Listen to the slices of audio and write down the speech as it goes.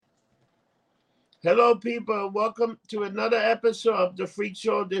Hello, people. Welcome to another episode of The Freak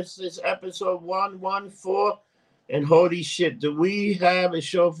Show. This is episode 114. And holy shit, do we have a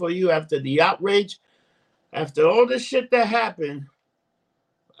show for you after the outrage? After all the shit that happened,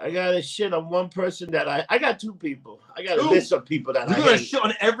 I got to shit on one person that I got two people. I got a list of people that You're going to shit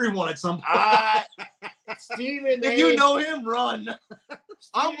on everyone at some point. Stephen If A. you know him, run.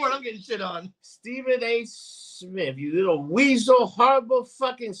 I'm getting shit on. Stephen A. Smith, you little weasel, horrible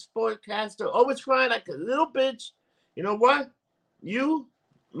fucking sportcaster, always crying like a little bitch. You know what? You,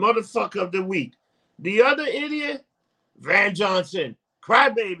 motherfucker of the week. The other idiot, Van Johnson,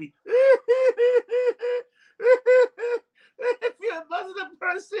 crybaby. If you're a Muslim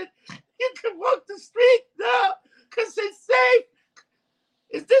person, you can walk the street now because it's safe.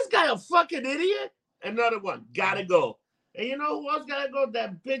 Is this guy a fucking idiot? Another one, gotta go. And you know who else gotta go?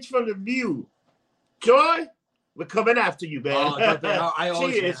 That bitch from The View. Joy, we're coming after you, man.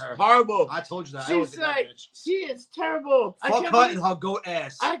 Oh, she is horrible. I told you that. She's like, she is terrible. Fuck her and her goat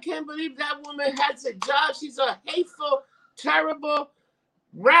ass. I can't believe that woman has a job. She's a hateful, terrible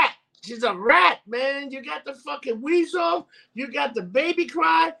rat. She's a rat, man. You got the fucking weasel, you got the baby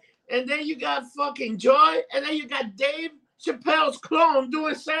cry, and then you got fucking Joy, and then you got Dave Chappelle's clone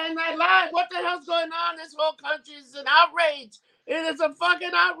doing Saturday Night Live. What the hell's going on? This whole country is an outrage. It is a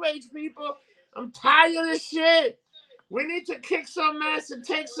fucking outrage, people. I'm tired of this shit. We need to kick some ass and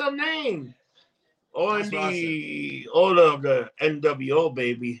take some name. On the order of the NWO,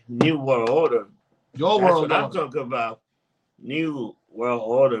 baby. New World Order. Your That's world what I'm talking about. New World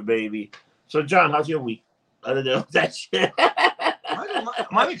Order, baby. So, John, how's your week? Other than that shit.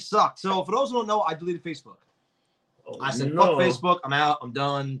 My week sucked. So, for those who don't know, I deleted Facebook. I said, fuck Facebook. I'm out. I'm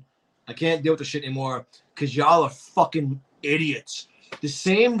done. I can't deal with the shit anymore because y'all are fucking idiots. The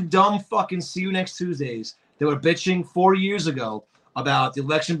same dumb fucking See You Next Tuesdays that were bitching 4 years ago about the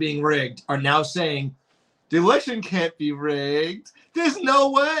election being rigged are now saying the election can't be rigged. There's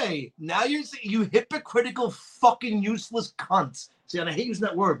no way. Now you're saying, you hypocritical fucking useless cunts. See, and I hate using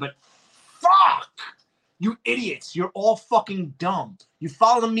that word, but fuck. You idiots. You're all fucking dumb. You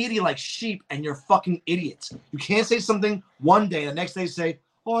follow the media like sheep and you're fucking idiots. You can't say something one day and the next day say,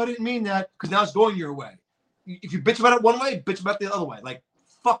 oh, I didn't mean that because now it's going your way. If you bitch about it one way, bitch about it the other way. Like,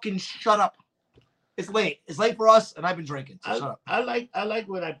 fucking shut up. It's late. It's late for us, and I've been drinking. So shut up. I like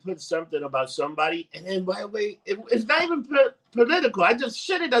when I put something about somebody, and then right away, it's not even political. I just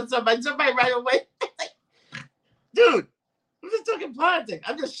shit it on somebody. Somebody right away. Dude, I'm just talking politics.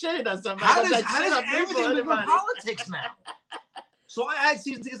 I'm just shitting on somebody. How does everything become politics now? So I had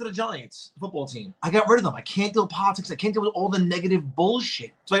season tickets to the Giants football team. I got rid of them. I can't deal with politics. I can't deal with all the negative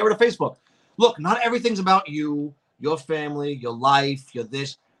bullshit. So I got rid of Facebook. Look, not everything's about you, your family, your life, your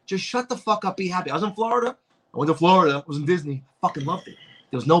this. Just shut the fuck up. Be happy. I was in Florida. I went to Florida. I was in Disney. I fucking loved it.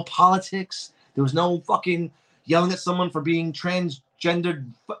 There was no politics. There was no fucking yelling at someone for being transgendered,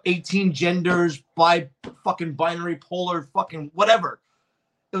 18 genders, by fucking binary, polar, fucking whatever.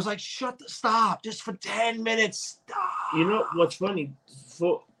 It was like, stop. Just for 10 minutes. Stop. You know what's funny?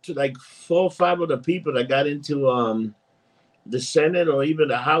 Like 4 or 5 of the people that got into the Senate or even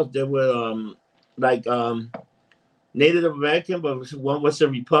the House, they were Native American, but one was a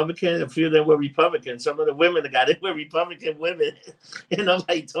Republican. A few of them were Republicans. Some of the women that got in were Republican women, and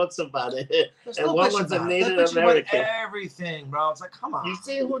nobody talks about it. And one was a Native American. Everything, bro. It's like, come on. You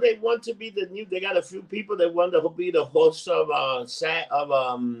see who they want to be the new? They got a few people that want to be the host of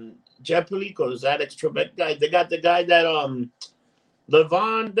Jeopardy, because Alex Trebek guy. They got the guy that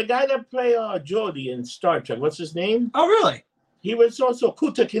Levon, the guy that play Geordi in Star Trek. What's his name? Oh, really? He was also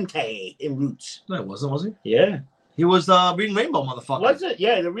Kuta Kinte in Roots. No, it wasn't, was he? Yeah. He was Reading Rainbow, motherfucker. Was it?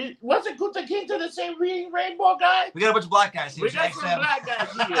 Yeah. Wasn't Kuta Kinte the same Reading Rainbow guy? We got a bunch of black guys here. We got some black guys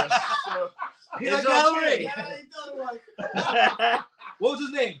here. So it's okay. What was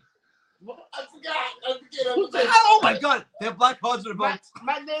his name? I forget. Oh my God! They have black cards in the boat.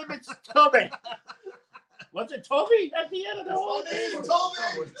 My name is Toby. Was it Toby at the end of the whole name?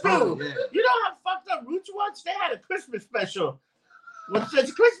 Toby. Dude, you know how fucked up Roots was? They had a Christmas special. Was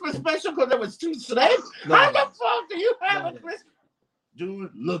it Christmas special because there was 2 slaves? No. How the fuck do you have a Christmas?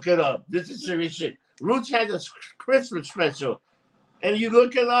 Dude, look it up. This is serious shit. Roots had a Christmas special, and you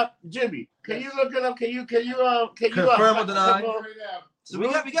look it up, Jimmy. Can you look it up? Can you confirm or deny? So we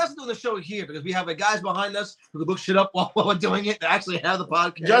got to do the show here because we have guys behind us who can look shit up while we're doing it. They actually have the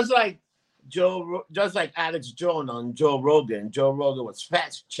podcast. Just like Alex Jones on Joe Rogan. Joe Rogan was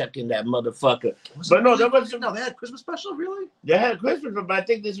fast checking that motherfucker. But no, they had a Christmas special, really? They had a Christmas, but I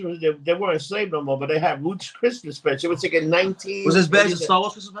think this was they weren't enslaved no more. But they had Roots Christmas special. It was like in 19. Was as bad as the Star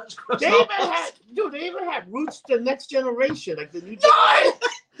Wars Christmas special? They even had Roots the Next Generation, like the new generation.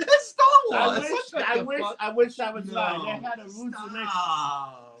 It's Star Wars. I wish I was lying. They had a Roots the next.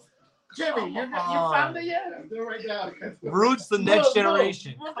 Jimmy, you found it yet? I'm doing right now. Roots the next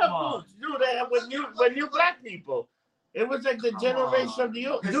generation. Look up Roots. Dude, they have with new black people. It was like the generation of the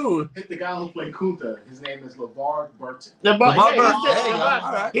old. Dude. Hit the guy who played Kunta. His name is LeVar Burton.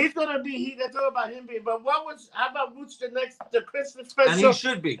 He's gonna be. They're talking about him being. But how about Roots the Christmas special? And he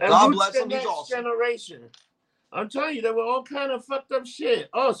should be. God bless him. He's awesome. Generation. I'm telling you, there were all kind of fucked up shit.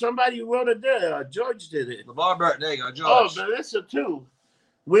 Oh, somebody wrote it there. George did it. LeVar Burton. There you go, George. Oh, Melissa too.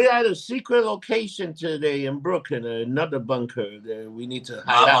 We're at a secret location today in Brooklyn, another bunker that we need to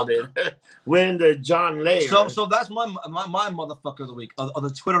hide out in. We're in the John Layer. So that's my motherfucker of the week, are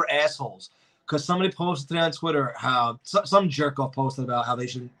the Twitter assholes. Because somebody posted today on Twitter how some jerk off posted about how they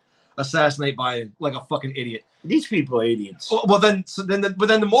should assassinate Biden like a fucking idiot. These people are idiots. But then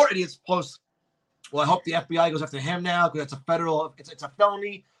the more idiots post, well, I hope the FBI goes after him now because it's a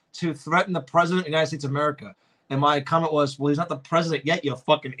felony to threaten the president of the United States of America. And my comment was, well, he's not the president yet, you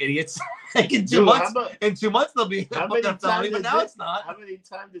fucking idiots. in 2 months, they'll be a fucking felony, but now it's not. How many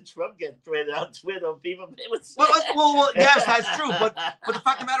times did Trump get threatened on Twitter? People well, yes, that's true. But the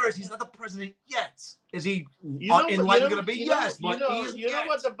fact of the matter is, he's not the president yet. Is he going to be? Yes, but you know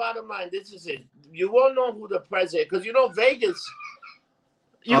what the bottom line? This is it. You won't know who the president, because Vegas.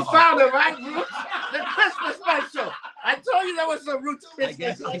 You found it, right? Roots, the Christmas special. I told you there was a Roots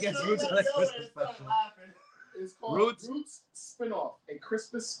Christmas special. I guess Roots is a Christmas special. It's called Roots Spinoff, a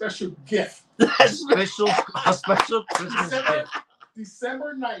Christmas special gift. A special Christmas gift.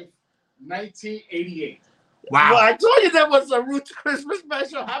 December 9th, 1988. Wow. Well, I told you there was a Roots Christmas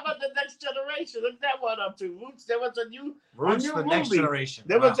special. How about the next generation? Look that one up to Roots. There was a new movie. Next generation.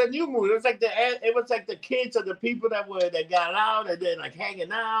 There was a new movie. It was like the kids or the people that got out and then like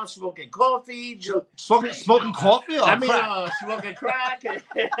hanging out, smoking coffee. Smoking coffee? Smoking crack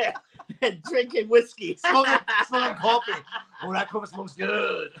and drinking whiskey. Smoking coffee. Oh, that coffee smells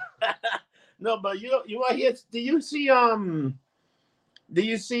good. No, but you want to hear? Do you see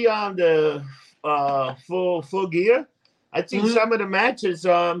the full gear? I think some of the matches.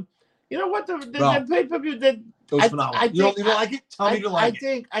 You know what the pay-per-view did? It was phenomenal. You don't like it? Tell me you like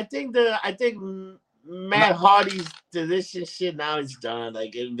it. I think Matt Hardy's delicious shit now is done.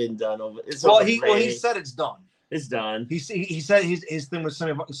 Like it's been done over. He said it's done. It's done. He said his thing was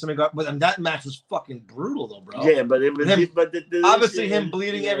something, but that match was fucking brutal though, bro. Yeah, but it was the obviously him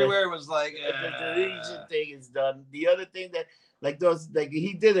bleeding everywhere was like the deletion thing is done. The other thing that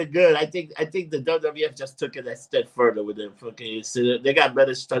he did it good. I think the WWF just took it a step further with them. Fucking, they got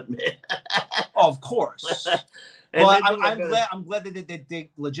better stuntmen. Of course. Well, I'm glad they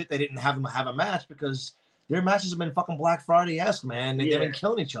legit they didn't have them have a match because their matches have been fucking Black Friday-esque, man. They've been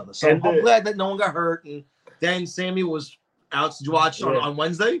killing each other. So I'm glad that no one got hurt. And then Sammy was out. Did you watch on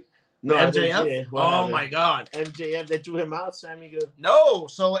Wednesday? No, MJF. Oh my God, MJF. They threw him out. Sammy good. No,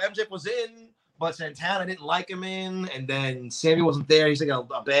 so MJF was in, but Santana didn't like him in, and then Sammy wasn't there. He's like a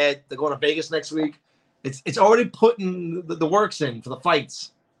bad. They're going to Vegas next week. It's already putting the works in for the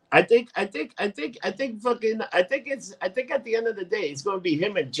fights. I think at the end of the day, it's going to be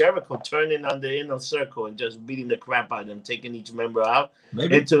him and Jericho turning on the inner circle and just beating the crap out of them, taking each member out.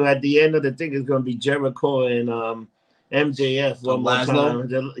 Maybe. Until at the end of the thing, it's going to be Jericho and MJF one more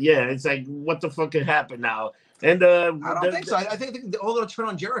time. Yeah, it's like, what the fuck can happen now? And I don't think so. I think they're all going to turn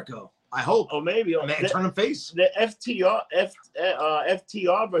on Jericho. I hope. Or maybe. Turn him face. The FTR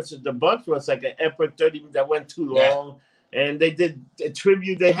versus the Bucks was like an epic 30 that went too long. Yeah. And they did a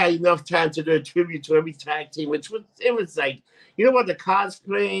tribute. They had enough time to do a tribute to every tag team, it was like, you know what, the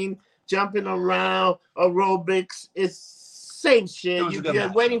cosplaying, jumping around, aerobics, it's same shit.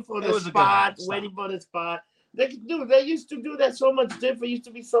 You're waiting for the spot, They used to do that so much different. It used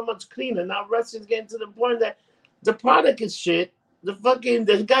to be so much cleaner. Now wrestling's getting to the point that the product is shit.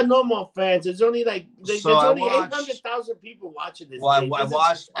 There's got no more fans. There's only there's only 800,000 people watching this. Well, I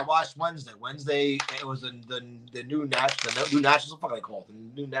watched Wednesday. Wednesday it was the new Naturals. What the fuck are they called? The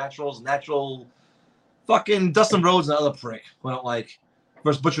new Natural. Fucking Dustin Rhodes and another prick. Who I don't like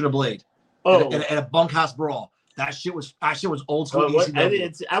versus Butcher the Blade. Oh, and a bunkhouse brawl. That shit was old school.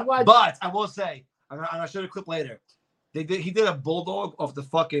 ECW. But I will say, and I'll show you a clip later. He did a bulldog of the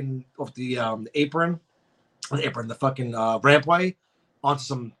apron. The fucking rampway onto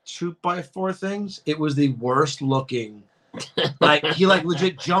some 2x4 things. It was the worst looking. He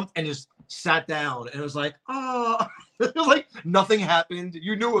legit jumped and just sat down, and it was like, oh, it was like nothing happened.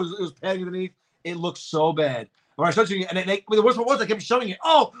 You knew it was padding underneath. It looked so bad. When I showed you, and the worst part was I kept showing it.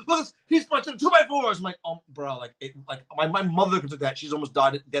 Oh, look, he's punching 2x4s. I'm like, oh, bro, my mother took that. She's almost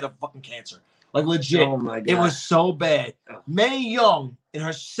died of fucking cancer. Like legit. Oh my God. It was so bad. Mae Young in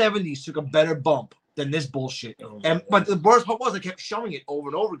her 70s took a better bump than this bullshit. Oh, But the worst part was they kept showing it over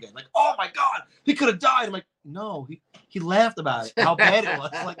and over again. Like, oh my God, he could have died. I'm like, no, he laughed about it. How bad it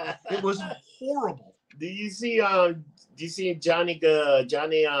was. Like, it was horrible. Do you see Johnny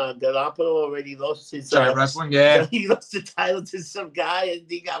Galapagos already lost his Giant wrestling, yeah. He lost the title to some guy and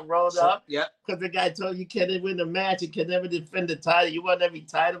he got rolled up. Yeah. Because the guy told you can't win the match, you can never defend the title. You want every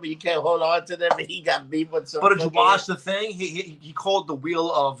title, but you can't hold on to them. And he got beat with some. But did you watch the thing? He called the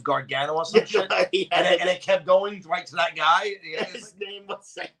Wheel of Gargano or some shit, and it kept going right to that guy. His name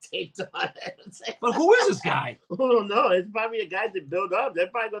was like taped on it. But who is this guy? I don't know. It's probably a guy that built up. They're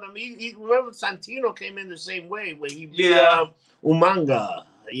probably gonna meet. Remember Santino came in the same way when he beat Umanga.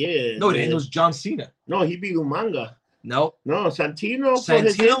 Yeah. No, it was John Cena. No, he beat Umanga. No, Santino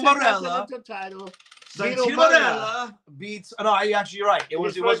Marella. Title. Santino Marella beats. No, you're right. It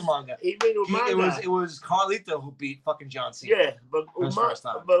was Umanga. He beat Umanga. It was Carlito who beat fucking John Cena. Yeah, but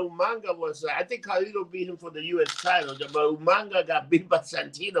Umanga was. I think Carlito beat him for the U.S. title, but Umanga got beat by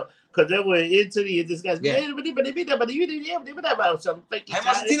Santino because they were in Italy. And this guy's some fake.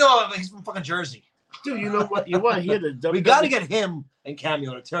 Santino, he's from fucking Jersey. Dude, you know what? You want to hear the WWE? We got to get him and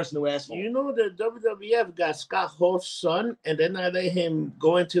Cameo to turn us into asshole. You know the WWF got Scott Hall's son, and then I let him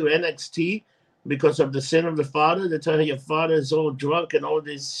go into NXT because of the sin of the father. They tell him your father is all drunk and all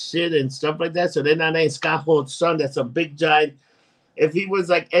this shit and stuff like that. So they're not named Scott Hall's son. That's a big giant. If he was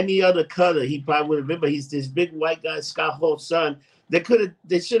like any other color, he probably would have been. But he's this big white guy, Scott Hall's son. What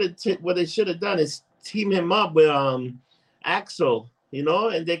they should have done is team him up with Axel. You know,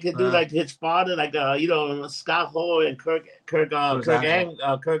 and they could do like his father, like Scott Hall and Kirk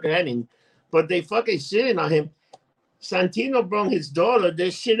Hennig, but they fucking shitting on him. Santino brought his daughter. They're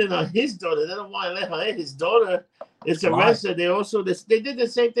shitting on his daughter. They don't want to let her in. His daughter is a wrestler. They did the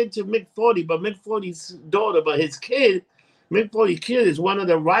same thing to Mick Foley, but Mick Foley's daughter, but his kid, Mick Foley's kid is one of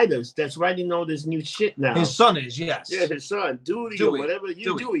the writers that's writing all this new shit now. His son is, yes. Yeah, his son, Dewey. Or whatever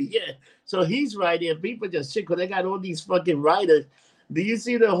Dewey. Yeah. So he's writing, and people just shit because they got all these fucking writers. Do you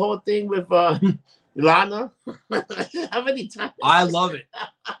see the whole thing with Lana? How many times? I love it.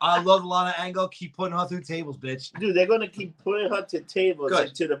 I love Lana Angle. Keep putting her through tables, bitch. Dude, they're going to keep putting her to tables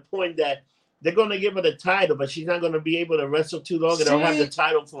to the point that they're going to give her the title, but she's not going to be able to wrestle too long and they'll have the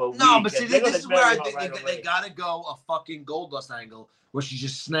title for a week. No, but see, this is where I think they got to go a fucking Goldust angle where she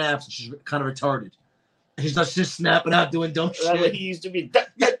just snaps and she's kind of retarded. He's not just snapping out doing dumb shit. Like he used to be.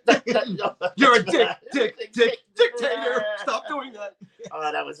 You're a dictator. Stop doing that.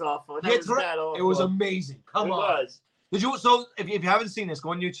 Oh, that was awful. Awful. It was amazing. Come on. Did you? So if you haven't seen this, go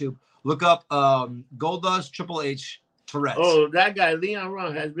on YouTube. Look up Goldust Triple H Tourette's. Oh, that guy Leon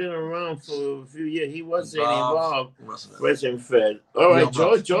Ruff has been around for a few years. He wasn't involved. Wrestling Fed. All right,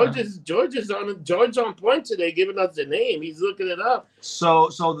 George is on point today, giving us the name. He's looking it up. So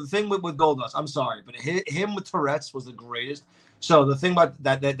the thing with Goldust, I'm sorry, but him with Tourette's was the greatest. So the thing about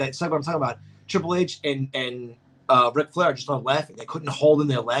that segment I'm talking about, Triple H and Ric Flair just started laughing. They couldn't hold in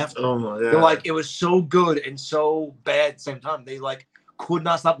their laughter. Oh my God! They're like, it was so good and so bad at the same time. They like could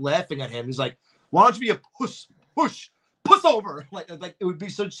not stop laughing at him. He's like, why don't you be a push over? Like it would be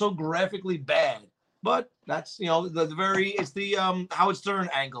so graphically bad. But that's it's the Howard Stern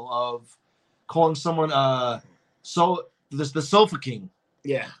angle of calling someone the Sofa King.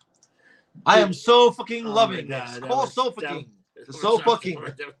 Yeah. I am so fucking loving this. Call Sofa King. The Sofa King.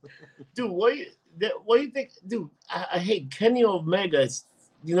 Dude, what do you think? Dude, I hate Kenny Omega.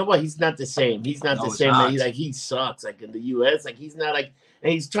 You know what? He's not the same. He's not the same. He sucks. Like in the U.S., like he's not like.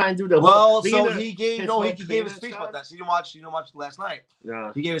 And he's trying to do the whole. So he gave a speech about that. So you didn't watch last night.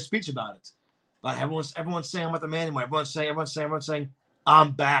 No. He gave a speech about it. But everyone's saying I'm at the man anymore. Everyone's saying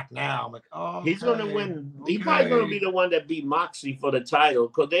I'm back now. I'm like, oh. He's gonna win. Okay. He's probably gonna be the one that beat Moxley for the title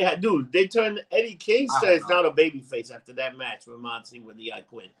because they turned Eddie Kingston is not a babyface after that match with Moxley with the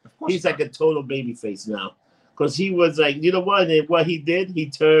Quinn. He's like a total babyface now because he was like, you know what? And what he did,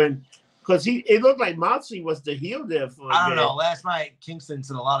 he turned. Because it looked like Moxley was the heel there for I don't know. Last night, Kingston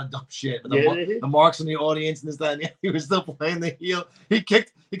said a lot of dumb shit. But the marks in the audience and this, that, and he was still playing the heel. He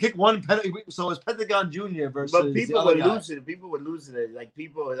kicked one penalty. So it was Pentagon Jr. versus But people were losing it. People were losing it. Like,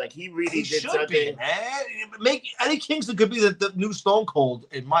 people, like, he really did something. Be, man. I think Kingston could be the new Stone Cold,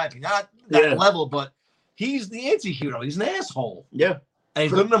 in my opinion. Not that level, but he's the anti-hero. He's an asshole. Yeah. And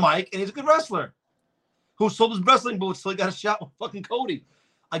he's good in the mic, and he's a good wrestler. Who sold his wrestling boots till he got a shot with fucking Cody.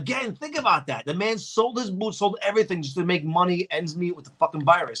 Again, think about that. The man sold his boots, sold everything just to make money, ends meet with the fucking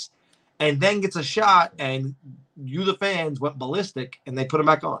virus, and then gets a shot, and you, the fans, went ballistic, and they put him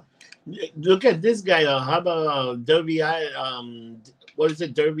back on. Look at this guy. How about WI? what is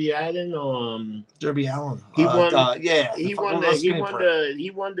it, Derby Allen? Derby Allen. He won. Yeah, he won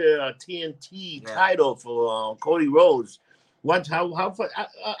the TNT title for Cody Rhodes. I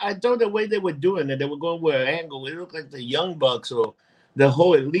thought the way they were doing it, they were going with an angle. It looked like the Young Bucks or the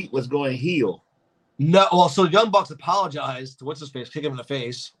whole elite was going heel. No, well, so Young Bucks apologized to what's his face, kick him in the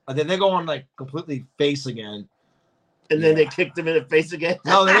face, and then they're going like completely face again. And then they kicked him in the face again.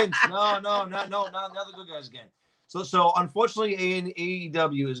 No, they didn't. No, not the good guys again. So unfortunately,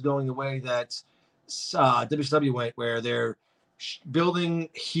 AEW is going the way that WCW went, where they're building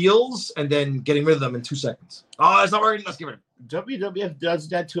heels and then getting rid of them in 2 seconds. Oh, it's not working. Let's get rid of them. WWF does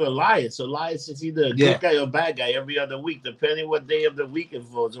that to Elias. Elias is either a good guy or bad guy every other week, depending what day of the week it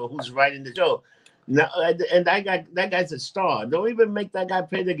falls or who's writing the show. Now, and that guy's a star. Don't even make that guy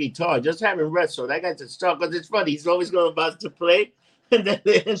play the guitar. Just have him wrestle. That guy's a star because it's funny. He's always going about to play, and then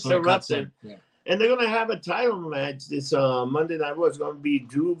they interrupt him. Yeah. And they're going to have a title match this Monday Night Raw. It's going to be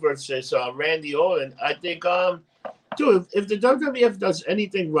Drew versus Randy Orton. I think, dude, if the WWF does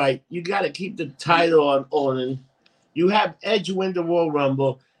anything right, you got to keep the title on Orton. You have Edge win the Royal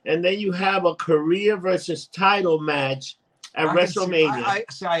Rumble, and then you have a career versus title match at WrestleMania.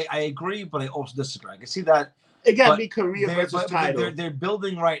 I agree, but I also disagree. I can see that. It got to be career versus title. They're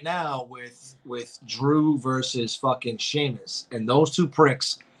building right now with Drew versus fucking Sheamus, and those two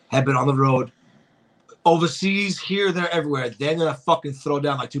pricks have been on the road overseas, here, there, everywhere. They're gonna fucking throw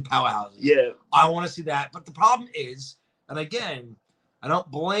down like two powerhouses. Yeah, I want to see that. But the problem is, and again, I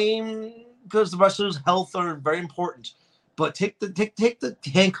don't blame because the wrestlers' health are very important. But take the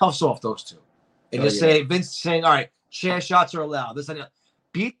handcuffs off those two, and say Vince saying, "All right, chair shots are allowed." This and that.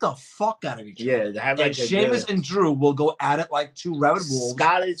 Beat the fuck out of each other. Yeah, and Sheamus and Drew will go at it like two rabid wolves.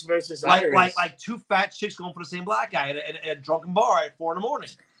 Scottish versus Irish. Like two fat chicks going for the same black guy at a drunken bar at 4 a.m.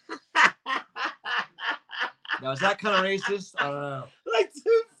 Now, is that kind of racist? I don't know. Like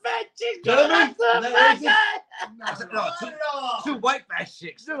two fat chicks. You know what I mean? Two white fat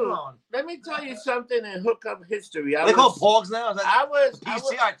chicks. Dude, let me tell you something in hookup history. They call pogs now?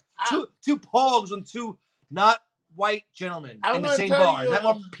 Two pogs and two not white gentlemen in the same bar. Is that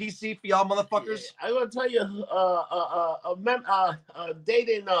more PC for y'all motherfuckers? Yeah, I'm going to tell you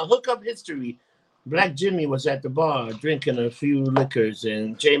dating hookup history. Black Jimmy was at the bar drinking a few liquors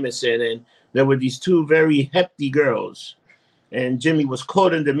and Jameson, and there were these two very hefty girls, and Jimmy was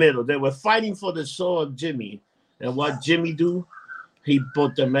caught in the middle. They were fighting for the soul of Jimmy, and what Jimmy do? He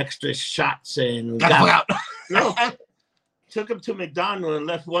bought them extra shots and got out. No, took him to McDonald's and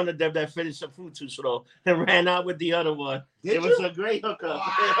left one of them that finished the food too slow and ran out with the other one. It was a great hookup. Wow.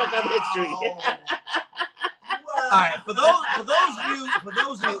 Hookup history. All right, for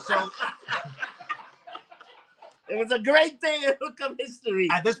those of you, so. It was a great day in hookup history.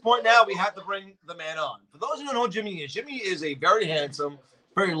 At this point now, we have to bring the man on. For those who don't know who Jimmy is a very handsome,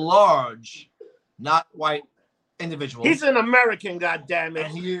 very large, not white individual. He's an American, goddammit.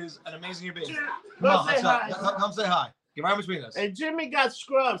 And he is an amazing human being. Come say hi. Get right between us. And Jimmy got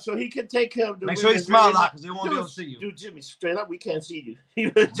scrubbed so he could take care of the Make sure you smile a lot because they won't be able to see you. Dude, Jimmy, straight up, we can't see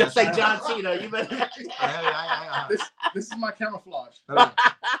you. Just like John Cena. You better. This is my camouflage.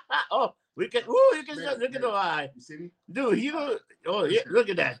 Oh. You can look at the eye. You see me? Dude, look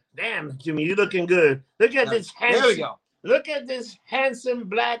at that. Damn, Jimmy, you looking good. Look at this handsome. There we go. Look at this handsome,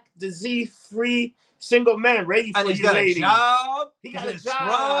 black, disease-free, single man ready for you, lady. He got a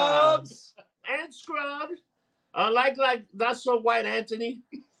job. And scrubs. Unlike not so white Anthony.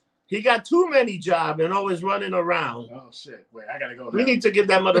 He got too many jobs and always running around. Oh shit! Wait, I gotta go. We need to give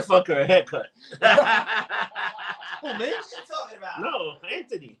that motherfucker a haircut. Who, me? What you talking about? No,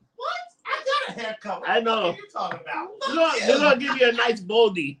 Anthony. What? I got a haircut. I know. What are you talking about? They're gonna give you a nice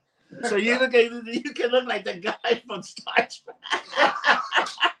baldy, so you can look like the guy from Star Trek.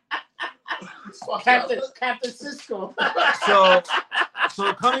 Captain Cisco.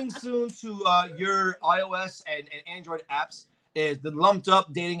 So coming soon to your iOS and Android apps is the Lumped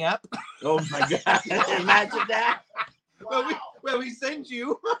Up dating app. Oh my god! Imagine that. Wow. Where we send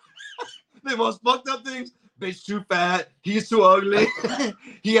you the most fucked up things. Bitch too fat. He's too ugly.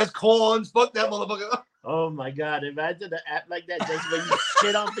 He has corns. Fuck that motherfucker. Oh my god! Imagine an app like that just where you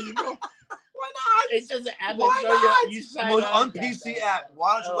shit on people. Why not? It's just an app that you the most un-PC app.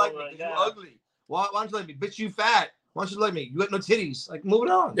 Why don't you like me? Because you're ugly. Why don't you like me? Bitch, you fat. Why don't you like me? You got no titties. Like, move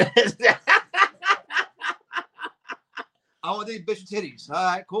it on. I want these bitch with titties. All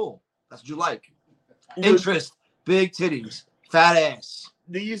right, cool. That's what you like. Interest, big titties, fat ass.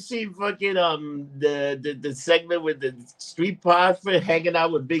 Do you see fucking the segment with the street prophet hanging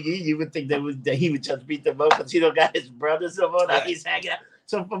out with Big E? You would think that he would just beat them up because he don't got his brothers or what. He's hanging out.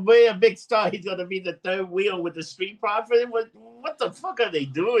 So for being a big star, he's gonna be the third wheel with the Street Profit. What the fuck are they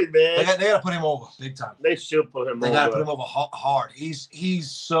doing, man? They gotta put him over big time. They should put him over. They gotta put him over hard.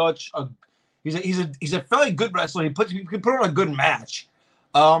 He's such a he's a fairly good wrestler. He can put on a good match.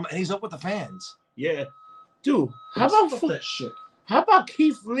 And he's up with the fans. Yeah. Dude, how about that shit? How about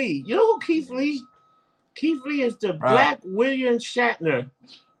Keith Lee? You know who Keith Lee? Keith Lee is the Black William Shatner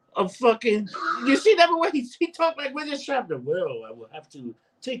of fucking. You see that way he talked like William Shatner. Well, I will have to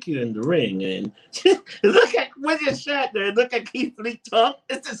take you in the ring and look at William Shatner and look at Keith Lee talk.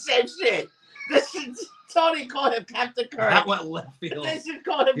 It's the same shit. Tony called him Captain Kirk. That went left field. They should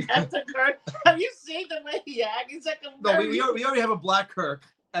call him Captain Kirk. Have you seen the way he acts? He's like a no, we already have a Black Kirk.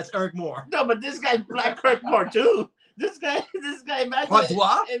 That's Eric Moore. No, but this guy's Black Kirk Moore too. This guy, imagine.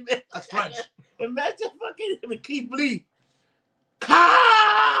 What? That's French. Imagine fucking him and Keith Lee.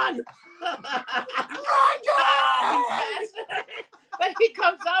 Khan! Like he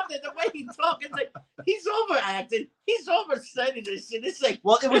comes out there, the way he talks, like he's overacting, he's overselling this shit. It's like,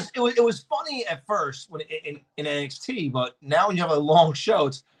 well, it was funny at first when in NXT, but now when you have a long show,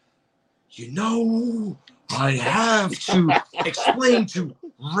 it's I have to explain to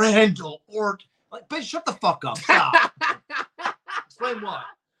Randall Orton. Like, bitch, shut the fuck up. Stop. Explain what?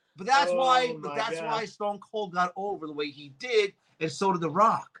 But that's why Stone Cold got over the way he did, and so did The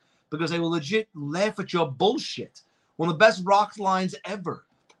Rock, because they will legit laugh at your bullshit. One of the best Rock lines ever.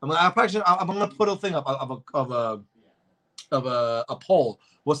 I'm gonna put a thing up of a poll.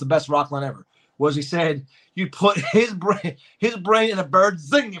 What's the best Rock line ever? Was he said you put his brain in a bird,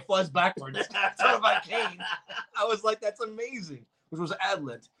 zing, it flies backwards. Talking about Kane. I was like, that's amazing. Which was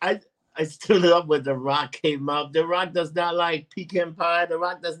ad-libbed. I stood up when The Rock came up. The Rock does not like pecan pie. The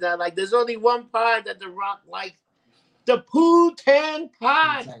Rock does not like. There's only one pie that The Rock likes. The Pootan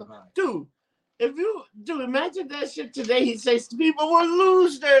pie. Dude, imagine that shit today. He says people will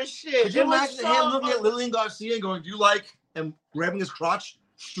lose their shit. Could you imagine him looking at Lillian Garcia and going, "Do you like?" and grabbing his crotch,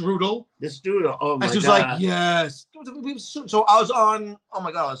 strudel. The strudel. Oh my god. And she was like, "Yes." So I was on. Oh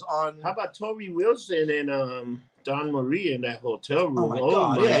my god, I was on. How about Tori Wilson and Don Marie in that hotel room? Oh my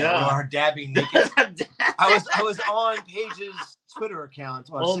god. God. Her dad being naked. I was on Paige's Twitter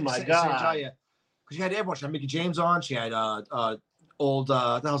account. Oh my god. Because she had everyone. She had Mickey James on. She had old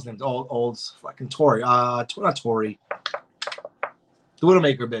that was named old fucking Tori. Not Tori. The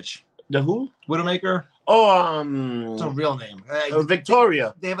Widowmaker bitch. The who? Widowmaker. Oh, it's a real name.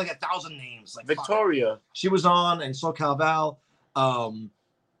 Victoria. They have like 1,000 names. Like Victoria. She was on, and so Calval.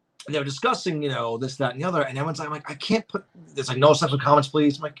 They were discussing, this, that, and the other, and everyone's like, I can't put. There's like no sexual comments,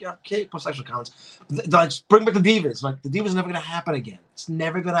 please. I'm like, yeah, okay, put sexual comments. Like, bring back the Divas. I'm like, the Divas is never gonna happen again. It's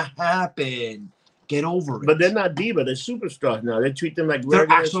never gonna happen. Get over it. But they're not diva. They're superstars now. They treat them like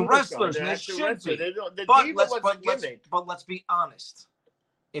they're actual wrestlers. They're actual wrestlers. But let's be honest.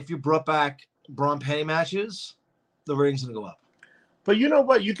 If you brought back Braun Penny matches, the ratings gonna go up. But you know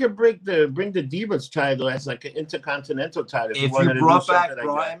what? You can bring the Divas title as like an intercontinental title. If you brought back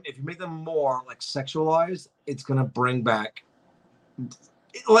Brian, if you make them more like sexualized, it's gonna bring back. And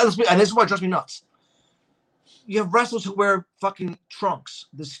this is what drives me nuts. You have wrestlers who wear fucking trunks,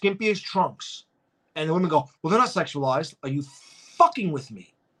 the skimpiest trunks, and the women go, "Well, they're not sexualized. Are you fucking with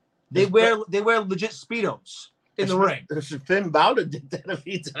me?" They wear legit Speedos in the ring. Finn Balor did that a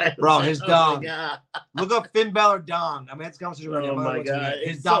few times. Bro, his dong. Look up Finn Balor dong. I mean, that's a conversation. Oh my god,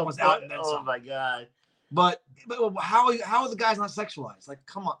 his dong was out. Oh my god. But how are the guys not sexualized? Like,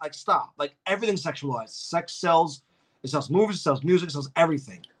 come on, like stop. Like everything's sexualized. Sex sells. It sells movies. It sells music. It sells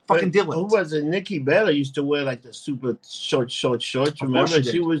everything. Fucking Dylan. Who was it? Nikki Bella used to wear like the super shorts. Remember,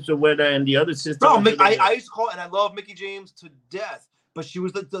 she was to wear that, and the other sister. No, I used to call it, and I love Mickie James to death. But she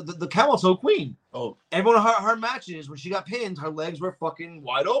was the camel toe queen. Oh, every one of her matches when she got pinned, her legs were fucking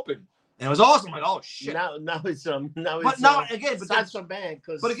wide open, and it was awesome. I'm like, oh shit. Now it's Sasha Banks.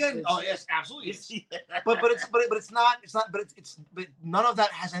 But again, oh yes, absolutely. But none of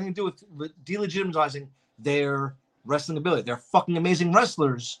that has anything to do with delegitimizing their wrestling ability. They're fucking amazing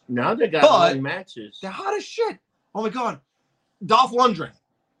wrestlers. Now they got long matches. They're hot as shit. Oh my god, Dolph Lundgren,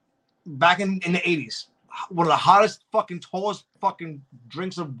 back in the 80s. One of the hottest, fucking, tallest, fucking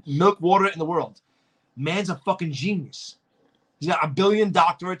drinks of milk water in the world. Man's a fucking genius. He's got 1 billion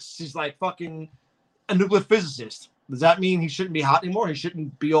doctorates. He's like fucking a nuclear physicist. Does that mean he shouldn't be hot anymore? He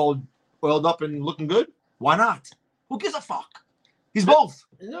shouldn't be all oiled up and looking good? Why not? Who gives a fuck? He's both.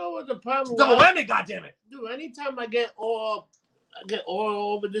 You know what the problem? Double whammy, goddammit. Dude, anytime I get oil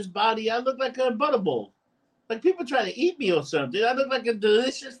over this body, I look like a butterball. Like people try to eat me or something. I look like a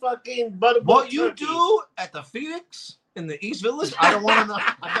delicious fucking butterball. What you do at the Phoenix in the East Village, I don't want to know.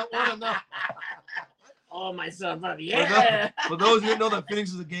 I don't want to know. all myself up. Yeah. For those who didn't know, that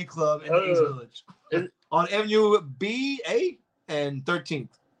Phoenix is a gay club in the East Village. On Avenue B, A, and 13th.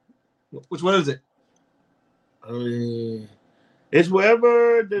 Which one is it? It's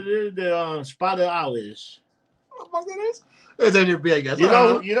wherever the Spotted Owl is. What the fuck that is? It's Avenue B, I guess. You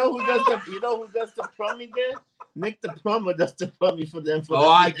know who does the plumbing there? Nick the plumber does the plumbing for them.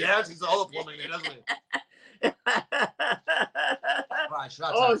 I guess he's all the plumbing there, doesn't he? Right,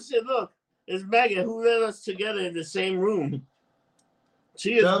 oh shit! Look, it's Megan who let us together in the same room.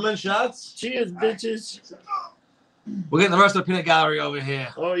 Cheers, gentlemen, shots. Cheers, bitches. We're getting the rest of the peanut gallery over here.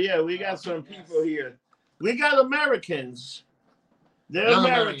 Oh yeah, we got some people here. We got Americans. They're Young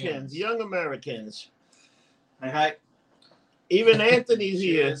Americans, young Americans. Hi. Even Anthony's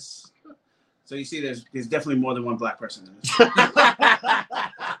here. So you see, there's definitely more than one black person in this.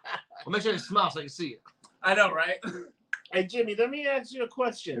 Well, make sure you smile so you can see it. I know, right? Hey Jimmy, let me ask you a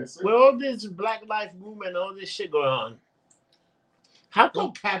question. Yes, sir. With all this Black Lives Movement, all this shit going on, how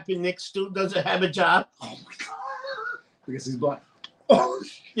come Kaepernick still doesn't have a job? Oh my God. Because he's black. Oh,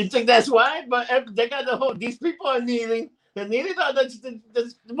 you think that's why? But they got the whole. These people are kneeling. They're kneeling.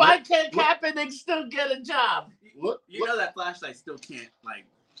 Why can't Kaepernick still get a job? Look, You know that flashlight still can't, like,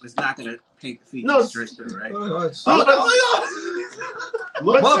 it's not going to paint the feet No. straight through, right?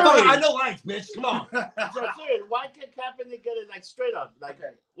 Motherfucker, I know lights, bitch. Come on. So serious, why can't Kaepernick get it like straight up? Like,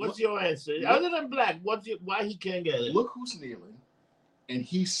 Okay. what's your answer? Other than black, why he can't get it? Look who's kneeling, and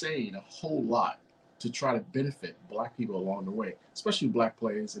he's saying a whole lot to try to benefit black people along the way, especially black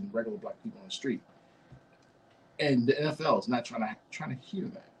players and regular black people on the street. And the NFL is not trying to hear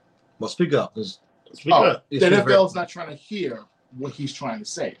that. Well, speak up. Speak up. The NFL is not trying to hear what he's trying to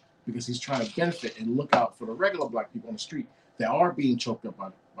say because he's trying to benefit and look out for the regular black people on the street that are being choked up by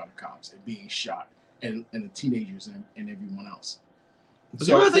the cops and being shot, and the teenagers and everyone else. But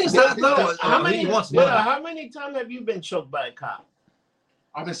the other thing is that, though, How he wants many times have you been choked by a cop?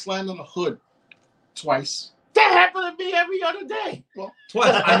 I've been slammed on the hood twice. That happened to me every other day. Well,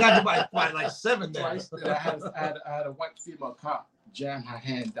 twice. I got to by like 7 there. twice. And I had a white female cop jam her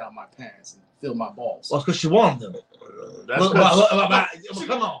hand down my pants and fill my balls. Well, because she wanted them.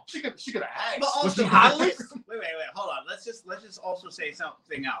 Come on. She could have asked. But Was also, she hot? wait, hold on. Let's just also say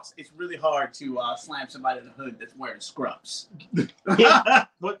something else. It's really hard to slam somebody in the hood that's wearing scrubs.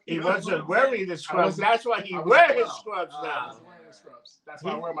 But he wasn't wearing the scrubs. That's why he wears his scrubs I now. was wearing the scrubs. That's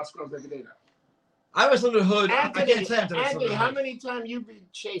why I wear my scrubs every day now. I was in the hood. Anthony, I can't say Anthony, how many times you been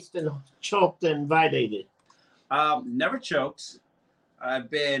chased and choked and violated? Never choked. I've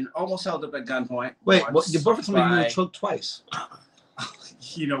been almost held up at gunpoint. Wait, once your boyfriend told me you by- were choked twice.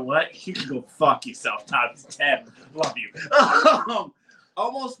 You know what? You can go fuck yourself, times 10. Love you.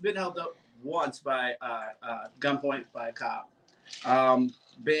 Almost been held up once by gunpoint by a cop.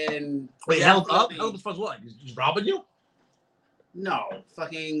 Been Wait, held up? Held up as far as what? He's robbing you? No,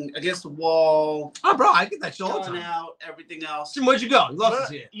 fucking against the wall, Oh, bro, I get that shit all the going time. out, everything else. Jim, where'd you go? You lost But us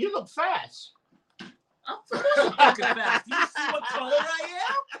here. you look fast. I'm fucking fast. Do you see what color I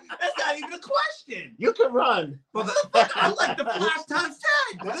am? That's not even a question. You can run. Well, I like the 5 times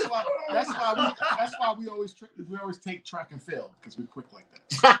 10. That's why we always take track and field because we're quick like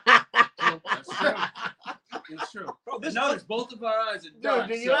that. That's true. It's true. Bro, notice both of our eyes are done.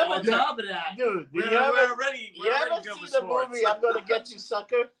 do you so ever- on top of that, Dude, we're already you ever good see with the sports. movie I'm Gonna Get You,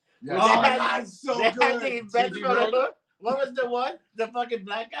 Sucker? Yeah. They Oh, had- that's so they had good. the events TV for the Road. hood. What was the one? The fucking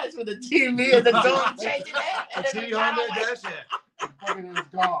black guys with the TV and the dog changing it. And then TV the home guy there, went, that shit. Fucking is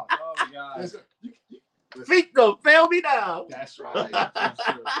gone. Oh my god. Listen, feet go, fail me now. that's right. That's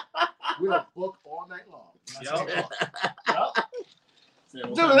true. We'll book all night long. That's Yup.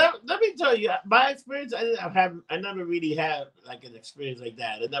 Dude, let me tell you, my experience, I never really had like an experience like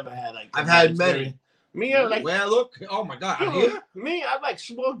that. I never had like. I've a had bad many. experience. Me, I'm like, Well, look. Oh, my God. I'm dude, here. me, I like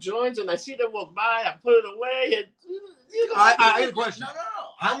smoke joints and I see them walk by, I put it away, and you know. I got a question. No.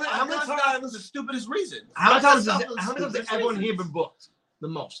 How many That was times? the stupidest reason. How many times That's has the everyone stupidest here reasons. been booked? The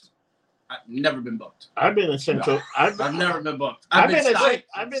most. I've never been booked. I've been in Central. I've never been booked. I've been in stopped.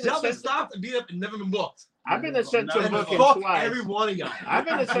 I've been in Still been Central. stopped and beat up and never been booked. I've been in Central And booking Fuck twice. every one of y'all. I've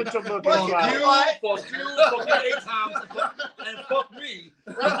been in Central booking Fuck twice. you, fuck you 8 times, and fuck me.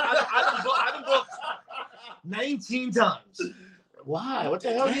 I've been booked 19 times. Why? What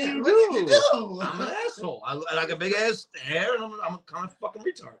the hell did you do? I'm an asshole. I like a big ass hair, and I'm kind of fucking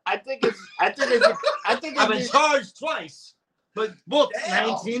retard. I think I've been it's charged twice, but booked Damn.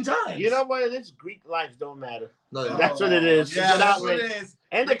 19 times. you know what it is? Greek lives don't matter. No, they That's what it is. Yeah, It's that's what outrage. it is.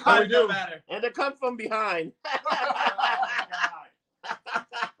 And they It come don't matter. and they come from behind.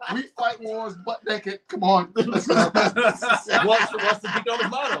 We fight wars butt naked. Come on. Let's go. what's the big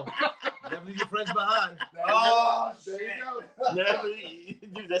motto? Never leave your friends behind. Oh, shit. there you go. Never,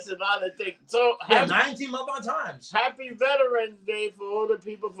 dude, that's another thing. So Yeah, 19 month on times. happy Veterans Day for all the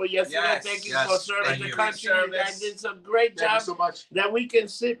people for yesterday. Yes, Thank you yes, for serving thank the you. country. You guys Service. did some great Thank you job so much. that we can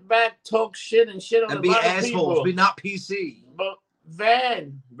sit back, talk shit and shit on And a be lot of assholes. people. Be not PC. But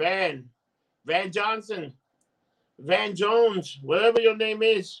Van Johnson, Van Jones, whatever your name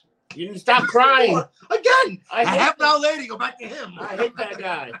is, you need to stop crying. Again, I a hate half an that- hour later, go back to him. I hate that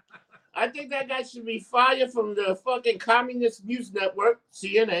guy. I think that guy should be fired from the fucking communist news network,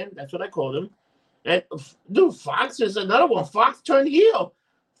 CNN. That's what I call him. And dude, Fox is another one. Fox turned heel.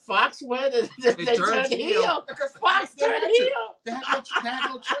 Fox went and they turned heel. Because Fox they turned had to. heel. They had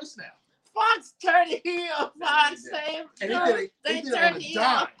no choice now. Fox turned heel. Fox Yeah. saved. And they did it on turned a heel.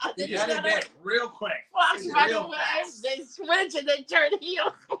 dime. They Got it turned back real quick. Fox Real right away. fast. They switch and they turn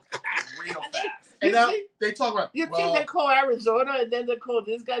heel. Real fast. And You now see? they talk about, You think well, they call Arizona and then they call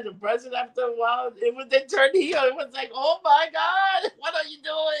this guy the president after a while? They turned heel. It was like, oh my God, what are you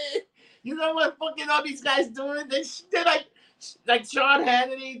doing? You know what fucking all these guys doing? They're like Sean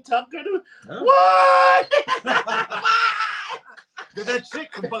Hannity, Tucker. Huh? What? There's that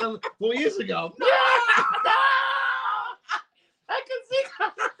chick from fucking 4 years ago. No! I can see.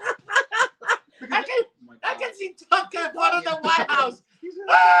 I can see Tucker in front of the White House.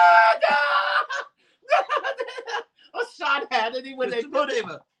 Oh, no! Or Sean Hannity when they put it.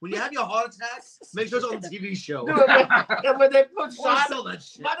 When you have your heart attack, make sure it's on the TV show. Dude, and when they put Or Sean, sell that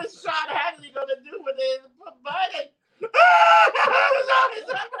shit. what is Sean Hannity gonna do when they put Biden?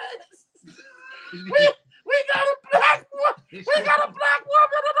 We got a black woman. We got a black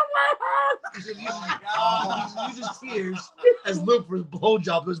woman in the White House. He said Oh he uses tears as Luke for his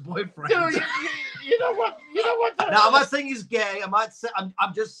blowjob to his boyfriend. Dude, you know what? You know what? Now I'm not saying he's gay. I'm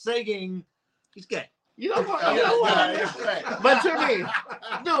just saying he's gay. You know what? Oh, You know yeah, what? yeah, yeah. But to me,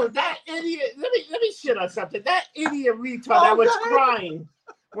 dude, that idiot. Let me shit on something. That idiot retard that was crying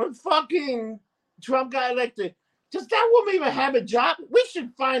when fucking Trump got elected. Does that woman even have a job? We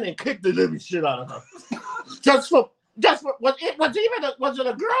should find and kick the living shit out of her. Just for was it a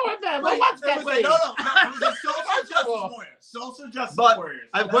girl or man? But what's that Wait, thing? no. It was a social justice warrior. Social justice But warriors.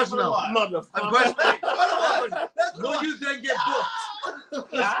 I have a question though. Motherfucker. I have a question. Hold on. Will you then get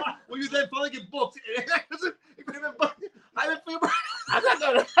booked? Will you then finally get booked? I didn't feel I'm not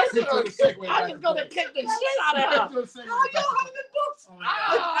gonna. I'm just gonna kick the shit out of her. How y'all haven't been booked? Oh my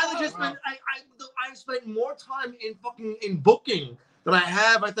God. I spent more time in booking than I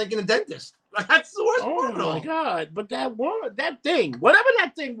have, I think, in a dentist. Like, that's the worst Oh part of it all. my God! But that woman, that thing, whatever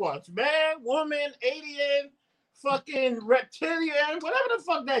that thing was, man, woman, alien, fucking reptilian, whatever the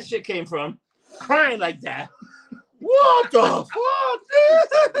fuck that shit came from, crying like that. What the fuck?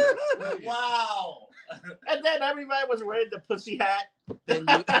 Wow. And then everybody was wearing the pussy hat. And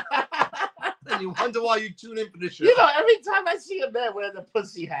you wonder why you tune in for this shit. You know, every time I see a man wearing the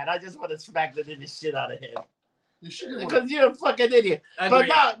pussy hat, I just want to smack the shit out of him. You should have Because you're a fucking idiot. But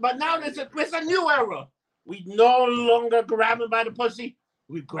now it's a new era. We no longer grab him by the pussy.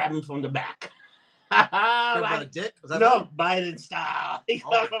 We grab him from the back. About a Like, dick? Was that no, Biden style. He Oh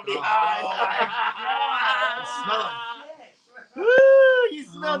come from my behind. God. Smell Woo, you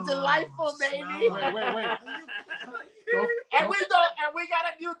smell Oh, delightful, baby. Wait. And we got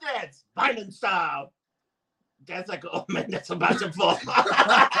a new dance, Biden style. That's like, oh man, that's about to fall.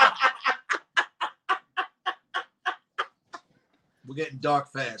 We're getting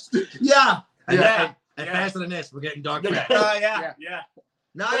dark fast. Yeah. And, Yeah. and Yeah. faster than this, we're getting dark fast. Yeah.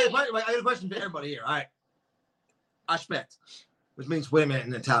 Now, I got a question for everybody here. All right. Aspect, which means wait a minute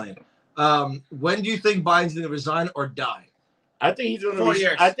in Italian. When do you think Biden's going to resign or die? I think he's going 4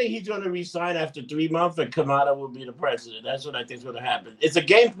 years. I think he's going to resign after 3 months, and Kamala will be the president. That's what I think is going to happen. It's a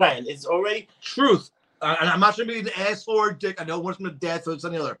game plan. It's already Truth. And I'm not trying to be an asshole or a dick. I know one's from the death or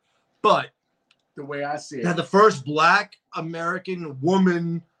something other. But the way I see to have it. the first black American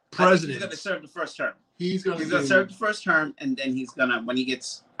woman He's president. going to serve the first term. He's going He's to going to serve the first term, and then he's going to, when he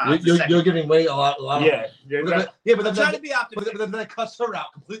gets You're giving away a lot. yeah. You're But, not- yeah, but I'm then, trying to be optimistic. but then that cuts her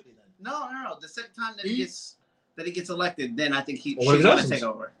out completely. Then. No. The second time that he gets elected, then I think she's Well, he going to doesn't. take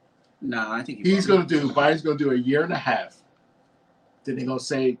over. No, I think Biden's going to do a year and a half. Then they're going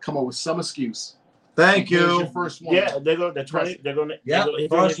to come up with some excuse. Thank Here's you. your first one. Yeah, they're going to 20. They're going to. Yeah,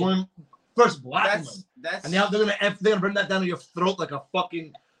 first one, first black woman. That's And now they're gonna bring that down to your throat like a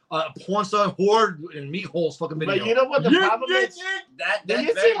fucking porn star whore in meat holes fucking video. But you know what the problem is? that. Do That's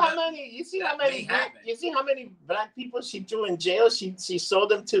you very see how good. many? You see that how many? may happen. You see how many black people she threw in jail? She sold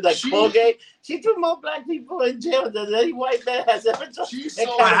them to like She- Colgate. She threw more black people in jail than any white man has ever done. She in sold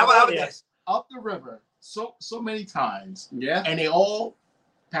All right, how about California. this? up the river so many times, Yeah. and they all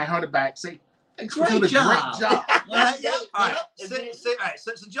pat her on the back, say, thanks for Great doing a job. great job. Yeah. All right, all right.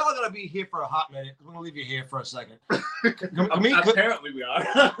 So y'all are gonna be here for a hot minute. We're gonna leave you here for a second. Apparently we are.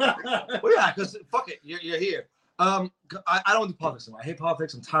 Well, yeah, because fuck it, you're here. I don't do politics anymore. I hate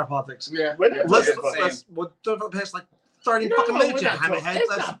politics. I'm tired of politics. Yeah. We're not Let's talking about- we'll do it for the past like 30 No, fucking we're minutes. You not talking- hammerheads. it's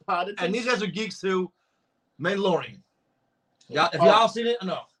Let's- not politics. And these guys are geeks too. Mandalorian. Yeah, if y'all seen it,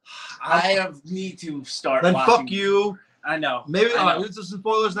 no. I need to start Then watching. fuck you. I know. Maybe I all right. know. Let's do some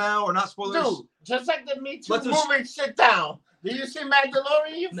spoilers now, or not spoilers. Dude, just like the Me Too Let's just- movie, sit down. Did you see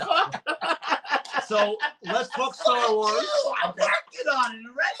Mandalorian, you No. fuck? So let's talk Star Wars. I'm working on it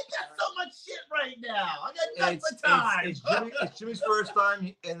already. Got so much shit right now. I got nothing but time. It's Jimmy's first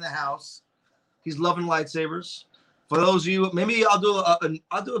time in the house. He's loving lightsabers. For those of you, maybe I'll do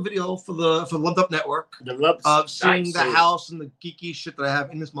a video for the Lumped Up Network The love of seeing the lightsaber. house and the geeky shit that I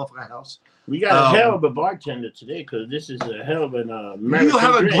have in this motherfucking house. We got a hell of a bartender today because this is a hell of an American You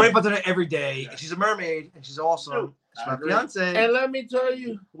have a drink. great bartender every day. And she's a mermaid and she's awesome. She's my I agree. fiance. And let me tell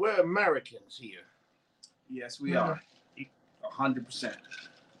you, we're Americans here. Yes, we are. 100%.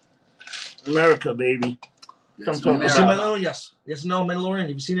 America, baby. Yes, Come we You talk see are. Mandalorian? Yes. Yes, no, Mandalorian. Have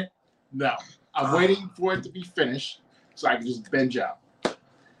you seen it? No, I'm waiting for it to be finished so I can just binge out.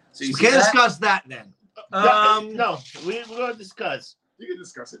 So you We see can't that? discuss that then. No, we're going to discuss. You can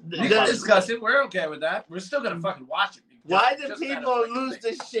discuss it. We can discuss it. We're okay with that. We're still gonna fucking watch it. Why do Just gotta people fucking lose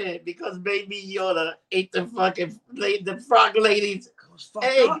think. the shit? Because Baby Yoda ate the fucking the frog ladies. It's fucked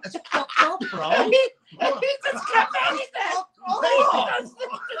Hey. up. It's fucked up, bro. And he just kept eating that. Oh. He just kept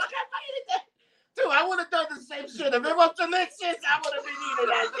eating that. Dude, I would have done the same shit. If it was delicious, I would have been eating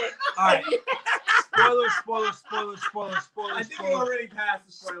that shit. All right. Spoiler. I think we already passed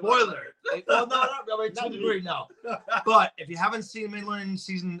the spoiler. Spoiler. Well, no, to a degree, no. But if you haven't seen Mandalorian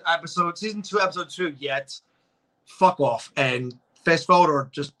season 2, episode 2 yet, fuck off and fast forward or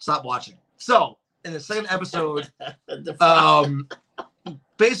just stop watching. So, in the second episode,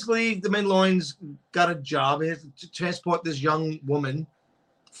 basically the Mandalorian's got a job. He has to transport this young woman,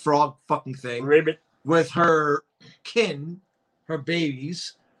 frog fucking thing, Ribbit. with her kin, her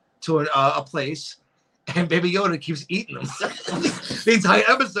babies, to a place, and Baby Yoda keeps eating them. The entire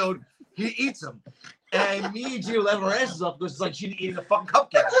episode, he eats them. And me and Gio let our asses up because it's like she's eating a fucking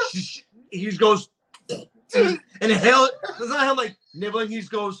cupcake. He just goes, and inhale it. It's not him like nibbling, he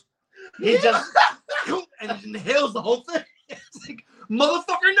just goes, He just and inhales the whole thing. It's like,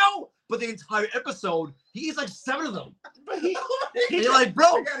 motherfucker, no! But the entire episode, he eats like 7 of them. And you're like,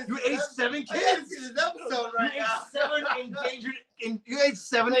 bro, you ate 7 kids. this episode You ate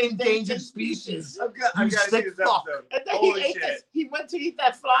 7 endangered species. I You gotta see sick this fuck. episode. And then Holy he ate shit. this. He went to eat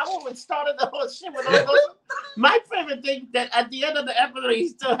that flour and started the whole shit with all those. My favorite thing that at the end of the episode he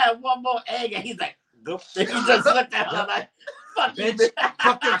still had one more egg and he's like, "Goop." And he just looked at her like, "Fuck you, Bitch, bitch."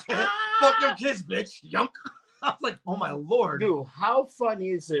 fuck your kids, fuck your kids, bitch. Yunk. I was like, oh my lord. Dude, how funny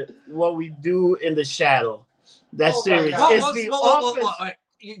is it what we do in the shadow? That Oh my series. God. It's the office. All right.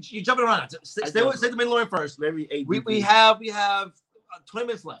 You're jumping around. Stay with the Mandalorian first. Very We have 20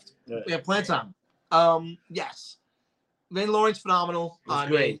 minutes left. Yeah. We have plenty of time. Yes. Mandalorian's phenomenal. It's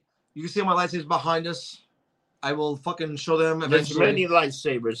great. You can see my lightsabers behind us. I will fucking show them There's eventually. many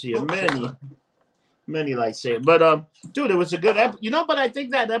lightsabers here. Oh, Many lightsabers. But dude, it was a good episode. But I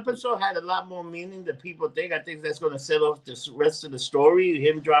think that episode had a lot more meaning than people think. I think that's gonna set off the rest of the story.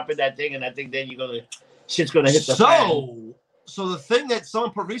 Him dropping that thing, and I think then shit's gonna hit the fan. So the thing that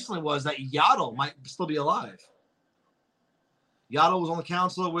someone put recently was that Yaddle might still be alive. Yaddle was on the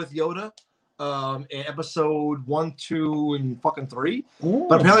council with Yoda in episode 1, 2, and fucking 3.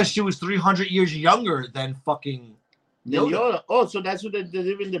 But apparently she was 300 years younger than fucking Yoda. Yoda. Oh, so that's what they're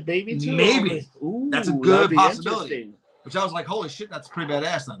delivering the baby to? Maybe. Ooh, That's a that'd good be possibility. interesting. Which I was like, holy shit, that's pretty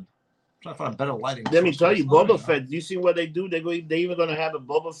badass then. I'm trying to find better lighting. Let me tell you, Boba Fett. You see what they do? They even gonna have a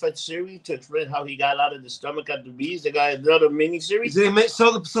Boba Fett series to explain how he got out of the stomach of the beast. They got another mini series.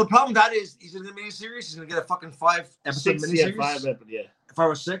 So the problem with that is he's in the miniseries. He's gonna get a fucking 5-episode miniseries. 5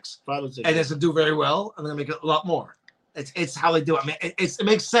 or 6. 5 or 6. And it's gonna do very well, and they're gonna make it a lot more. It's how they do it. I mean, it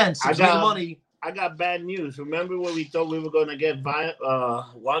makes sense. It's making money. I got bad news. Remember when we thought we were gonna get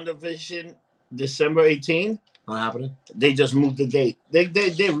WandaVision December 18th? Not happening. They just moved the date.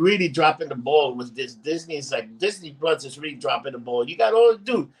 They're really dropping the ball with this. Disney is like Disney Plus is really dropping the ball. You got all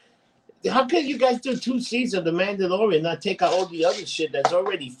dude. How can you guys do 2 seasons of The Mandalorian, not take out all the other shit that's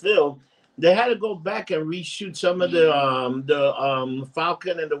already filmed? They had to go back and reshoot some of the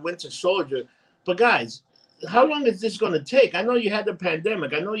Falcon and the Winter Soldier. But guys, how long is this going to take? I know you had the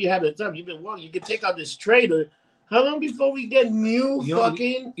pandemic. I know you had the stuff. You've been working. You can take out this trailer. How long before we get new You know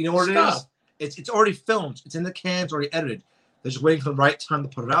fucking You know what stuff? it is? It's already filmed. It's in the cans, already edited. They're just waiting for the right time to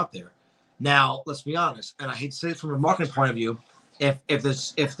put it out there. Now, let's be honest, and I hate to say it from a marketing point of view, if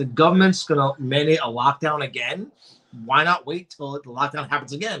the government's gonna mandate a lockdown again, why not wait till the lockdown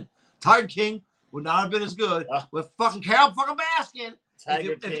happens again? Tiger King would not have been as good with fucking Carol fucking Baskin.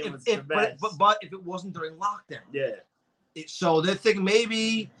 Tiger King was the best. But if it wasn't during lockdown. Yeah. So they're thinking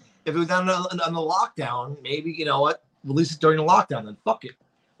maybe if it was on the lockdown, maybe, you know what, release it during the lockdown, then fuck it.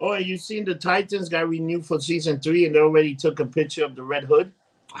 Oh, and you seen the Titans got renewed for season 3 and they already took a picture of the Red Hood?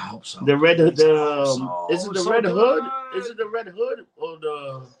 I hope so. The Red Hood, Is it the Red Hood? Is it the Red Hood or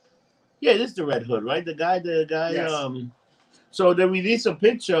the? Yeah, it is the Red Hood, right? The guy. Yes. So they released a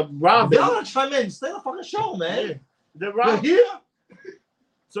picture of Robin. Y'all chime in. Stay on the fucking show, man. Yeah. The You're Robin. here.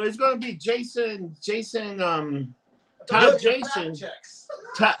 So it's gonna be Todd Jason.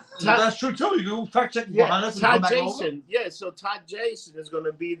 That's true too. You fact check behind us and Todd come back Jason. over. Yeah, so Todd Jason is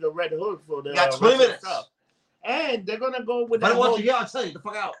gonna be the Red Hood for the. You got 20 minutes. Stuff. And they're gonna go with If I that don't want whole, you here, I'll tell you. The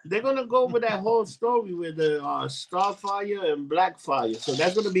fuck out. they're gonna go with that whole story with the Starfire and Blackfire. So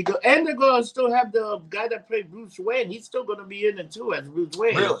that's gonna be good. And they're gonna still have the guy that played Bruce Wayne. He's still gonna be in it too as Bruce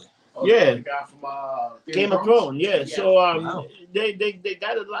Wayne. Really? Oh, Yeah. The guy from Game of Thrones, yeah. So Wow. they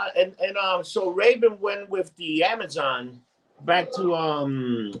got a lot, and so Raven went with the Amazon back to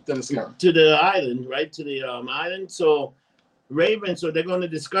the island, right, to the island. So Raven, so they're going to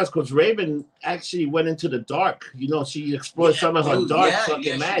discuss because Raven actually went into the dark. You know, she explored some of her dark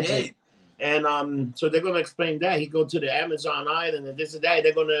fucking magic. And so they're going to explain that. He go to the Amazon island and this and that.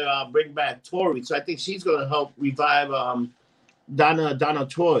 They're going to bring back Tori. So I think she's going to help revive Donna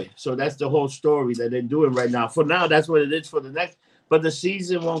Troy. So that's the whole story that they're doing right now. For now, that's what it is for the next. But the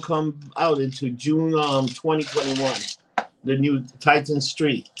season won't come out until June 2021. The new Titans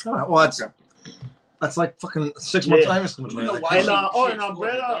 3. All right, well, that's like fucking 6 months time. And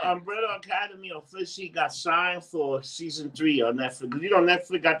Umbrella Academy officially got signed for season 3 on Netflix. You know,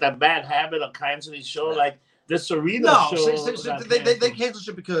 Netflix got that bad habit of canceling shows like the Serena show. They canceled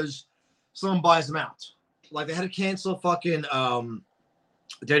shit because someone buys them out. Like they had to cancel fucking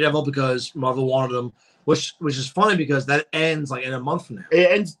Daredevil because Marvel wanted them, which is funny because that ends like in a month from now.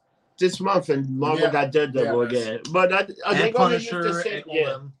 It ends this month, and Marvel got Daredevil again. But are they going to use the same?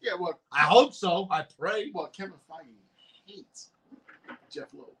 Yeah, well, I hope so. I pray. Well, Kevin Feige hates Jeff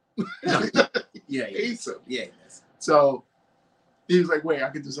Lowe. Yeah, he hates him. Yeah. So he was like, "Wait, I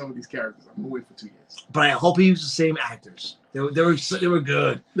can do some of these characters. I'm gonna wait for 2 years." But I hope he uses the same actors. They were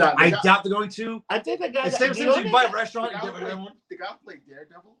good. No, I doubt they're going to. I think the guy. It's same as you buy a restaurant and get everyone. The guy who played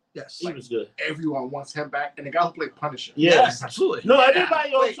Daredevil, Yes, He was good. everyone wants him back, and the guy who played Punisher. yes, absolutely. No,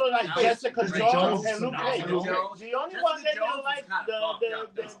 everybody also like wait, Jessica Jessica Jones Jones and Luke Cage. phenomenal. The only one that they like, the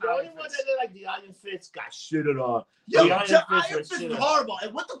only one that they like, the Iron Fist got shitted on. Yo, The Iron Iron Fist Fist was is shitted on. horrible.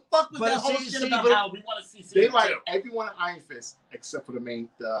 And what the fuck was But that whole see, shit see, about but- how we want to see They season like 2? everyone in Iron Fist except for the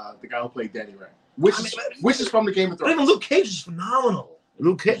guy who played Danny Rand, which is from the Game of But even Thrones. Luke Cage is phenomenal.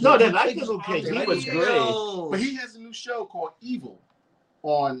 Luke Cage. No, they like the Luke Cage. He was great. But he has a new show called Evil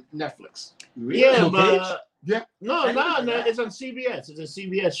on Netflix. Yeah, Luke but Yeah. no, it's on CBS. It's a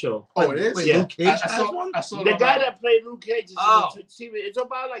CBS show. Oh, it is. Wait, Yeah. Luke Cage has one? I saw The it guy on- that played Luke Cage is Oh. on TV. It's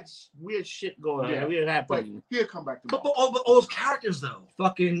about like weird shit going on, Yeah. weird But happening. he'll come back But tomorrow. all those characters though,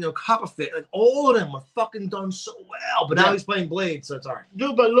 fucking Copperfield, like all of them are fucking done so well. But now Yeah. he's playing Blade, so it's alright.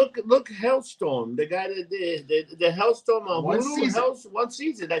 Dude, but look, Hellstorm, the guy that did the Hellstorm on One Hulu, season. one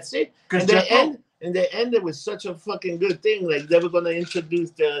season. That's it. Because And they ended with such a fucking good thing. Like they were gonna introduce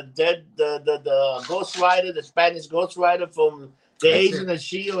the Ghost Rider, the Spanish Ghost Rider from the That's Agent of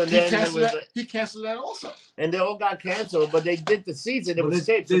Shield, and then it was, he canceled that also. and they all got canceled. But they did the season. It But was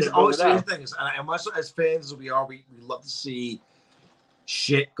taped. So there's they always brought it certain out. things, and also as fans as we are, we love to see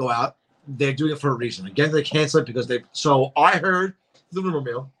shit go out. They're doing it for a reason. Again, they cancel it because they. So I heard the rumor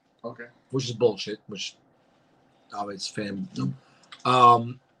mill, Okay. which is bullshit, which obviously it's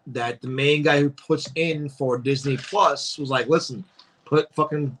that the main guy who puts in for Disney Plus was like, listen, put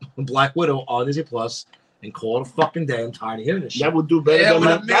fucking Black Widow on Disney Plus and call it a fucking day. I'm tired of hearing this shit. That would do better. Yeah, than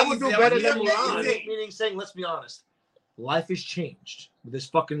but that would do amazing. better Yeah, than yeah, Mulan. yeah. Meaning saying, let's be honest, life has changed with this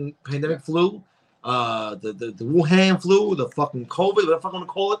fucking pandemic flu, the Wuhan flu, the fucking COVID, whatever the fuck I want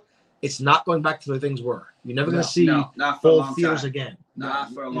to call it. It's not going back to the things were. You're never gonna see No, not for a full long theaters time. again.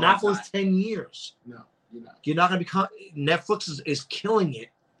 Not for a long Not for time. those 10 years. No, you're not. You're not gonna become. Netflix is killing it,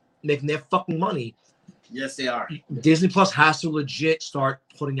 making their fucking money. Yes, they are. Disney Plus has to legit start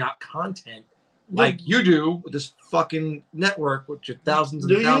putting out content like you do with this fucking network with your thousands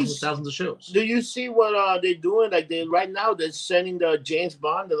Do and you thousands s- and thousands of shows. Do you see what they're doing? Like they right now, they're sending the James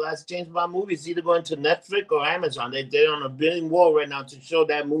Bond, the last James Bond movie, is either going to Netflix or Amazon. They're on a bidding war right now to show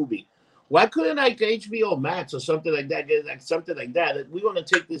that movie. Why couldn't like HBO Max or something like that get like something like that? We're gonna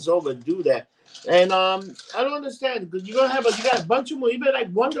take this over and do that. And I don't understand because you got a bunch of movies, even like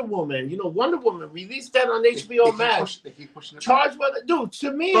Wonder Woman. You know, Wonder Woman released that on HBO Max. They keep pushing it. Charge what, dude?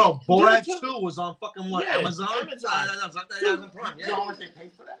 To me, Bro, Borat dude, 2 was on fucking what? Yeah, Amazon? Amazon. You know how much they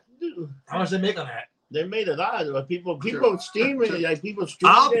paid for that? dude, How much they make on that? they made it out. But people streaming it, like people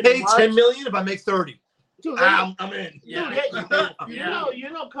streaming I'll it. pay and watch. $10 million if I make 30. Dude, I'm in. Yeah. Dude,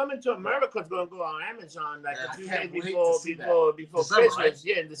 you know, coming to America is going to go on Amazon like a few I can't days wait before to see before December, Christmas. right?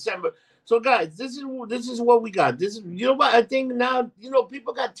 Yeah, in December. So guys, this is what we got. This is, you know what I think now. You know,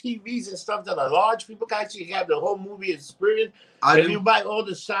 people got TVs and stuff that are large. People can actually have the whole movie experience. If you buy all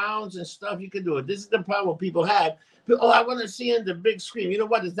the sounds and stuff, you can do it. This is the problem people have. Oh, I want to see it in the big screen. You know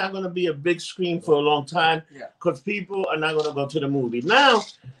what? It's not going to be a big screen for a long time because people are not going to go to the movie now.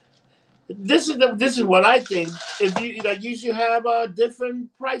 This is what I think. If you should have a different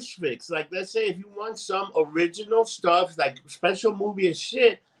price fix. Like, let's say if you want some original stuff, like special movie and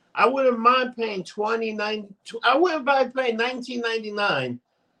shit, I wouldn't mind paying I wouldn't mind paying $19.99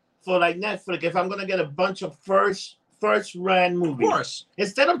 for like Netflix if I'm gonna get a bunch of first run movies. Of course.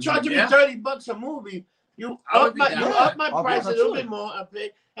 Instead of charging me $30 a movie, you up my price a little bit more. I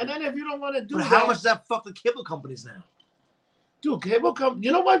pay, and then if you don't want to do but that, how much does that fuck the cable companies now? Dude, cable company.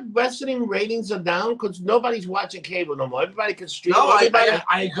 You know what? Wrestling ratings are down because nobody's watching cable no more. Everybody can stream. No, I agree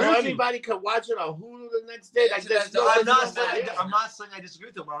with you. Everybody can watch it on Hulu the next day. Like this. I'm not saying I disagree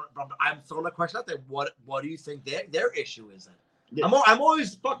with them, but I'm throwing a question out there. What do you think their issue is then? Yeah. I'm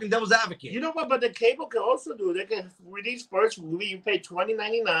always fucking devil's advocate. You know what? But the cable can also do. They can release first movie. You pay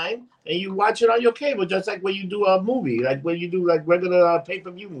 $20.99 and you watch it on your cable, just like when you do a movie, like when you do like regular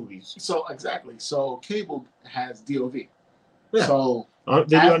pay-per-view movies. So exactly. So cable has DOV. Yeah. So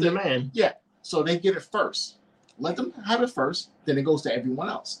they do on demand. Yeah. So they get it first. Let them have it first. Then it goes to everyone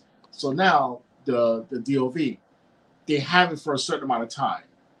else. So now the DOV, they have it for a certain amount of time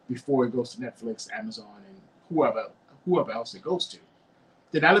before it goes to Netflix, Amazon, and whoever else it goes to.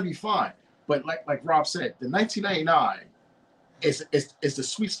 Then that'll be fine. But like Rob said, the $19.99 is the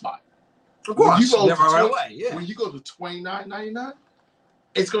sweet spot. Of course. When you go to $29.99,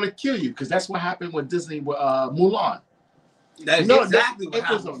 it's gonna kill you because that's what happened with Disney with Mulan. That's exactly what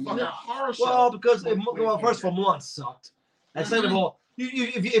happened. It was a fucking horror show. Well, because first of all, Mulan sucked. And second of all,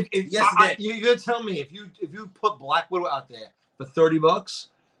 you're gonna tell me if you put Black Widow out there for $30,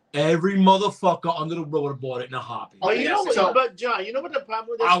 every motherfucker under the road would have bought it in a hobby. Oh, you know what? But John, you know what the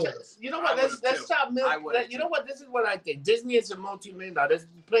problem with this? You know what? Let's stop. You know what? This is what I think. Disney is a multi-million dollar.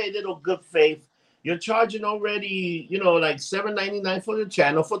 Play a little good faith. You're charging already, like $7.99 for the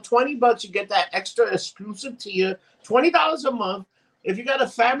channel. For $20, you get that extra exclusive tier. $20 a month. If you got a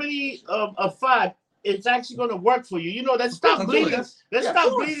family of 5, it's actually going to work for you. Let's stop bleeding. Let's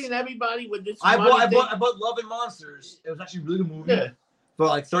stop bleeding everybody with this. I bought Love and Monsters. It was actually a really good movie. Yeah. For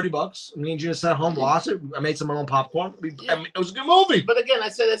like $30. Me and Gina sat home, watched it. I made some of my own popcorn. It was a good movie. But again, I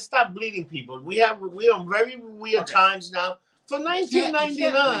said let's stop bleeding people. We're on very weird times now. For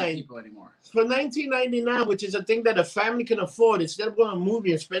 $19.99, for $19.99, which is a thing that a family can afford, instead of going to a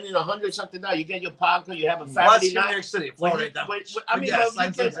movie and spending $100-something, you get your popcorn, you have a family night. New York City, Florida. But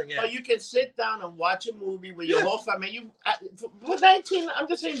you can sit down and watch a movie with your whole family. For $19, I'm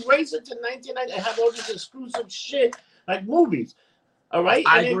just saying, raise it to $19.99 and have all this exclusive shit like movies. All right,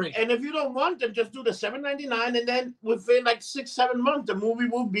 I agree. And if you don't want them, just do the $7.99, and then within like 6-7 months, the movie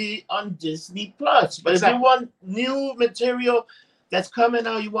will be on Disney Plus. But if you want new that's coming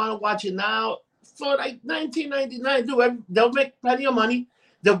out, you want to watch it now for like $19.99, they'll make plenty of money.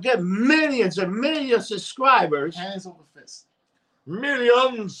 They'll get millions and millions of subscribers. Hands over fist.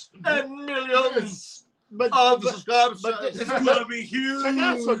 Millions and millions of subscribers. But this is gonna be huge. And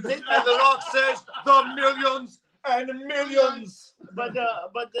The Rock says the millions and millions. But check this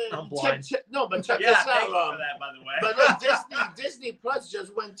out. For that, by the way. But look, Disney Plus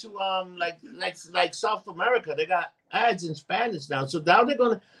just went to like South America. They got ads in Spanish now. So now they're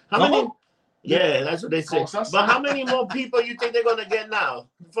gonna Yeah, that's what they say. But how many more people you think they're gonna get now?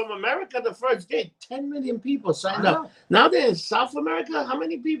 From America, the first day, 10 million people signed up. Now they're in South America. How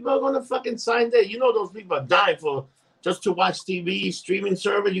many people are gonna fucking sign there? Those people are dying for just to watch TV, streaming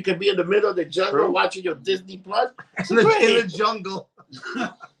service. You can be in the middle of the jungle watching your Disney Plus. In the jungle.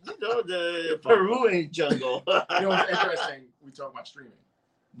 The Peruvian jungle. What's interesting? We talk about streaming.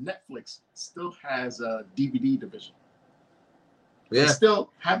 Netflix still has a DVD division. Yeah. They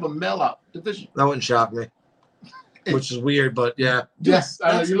still have a mail-out division. That wouldn't shock me. Which is weird, but yeah. Yes,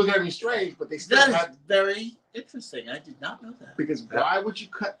 you look at me strange, but they still have. Very interesting. I did not know that. Because why would you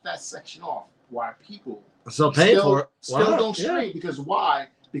cut that section off? Why people still pay for it? Still don't stream because why?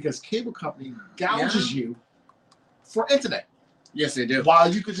 because cable company gouges you for internet. Yes, they do.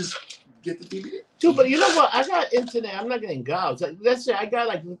 While you could just get the DVD. Dude, but you know what? I got internet. I'm not getting gouged. Like, let's say I got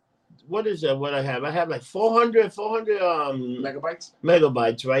like, what is that? What I have? I have like 400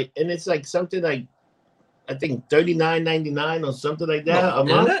 megabytes, right? And it's like something like, I think $39.99 or something like that a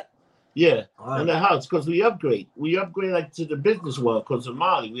month. Yeah, in the house because we upgrade. We upgrade like to the business world because of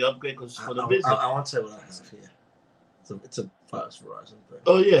Molly. We upgrade because for the business. I want to say what I have here. It's a fast Verizon thing.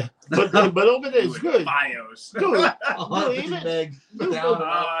 Oh yeah, but over there it's good. BIOS. Dude, you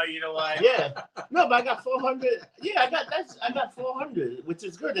know what? Yeah, no, but I got 400. Yeah, I got 400, which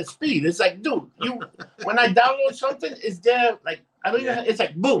is good. It's speed. It's like, dude, when I download something, it's there. Like I don't even. It's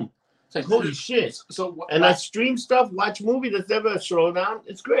like boom. It's like holy shit. And I stream stuff, watch movies that's never slow down.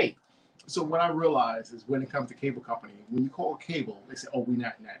 It's great. So what I realize is when it comes to cable company, when you call cable, they say, "Oh, we're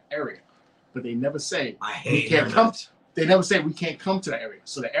not in that area," but they never say we can't come. They never say we can't come to that area.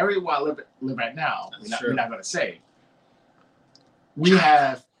 So the area where I live at now, we're not going to say. We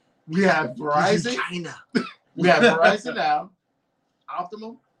have Verizon. China. We have Verizon now,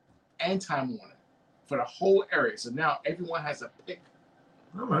 Optimum, and Time Warner for the whole area. So now everyone has a pick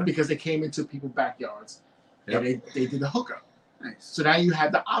because they came into people's backyards and they did the hookup. Nice. So now you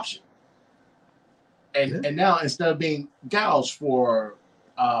have the option. And now instead of being gouged for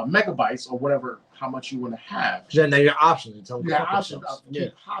megabytes or whatever, how much you want to have, then now your options. You have options of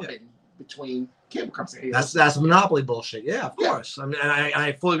keep hopping between cable companies. That's monopoly bullshit. Yeah, of course. I mean, and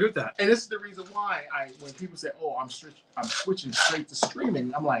I fully agree with that. And this is the reason why when people say, "Oh, I'm switching straight to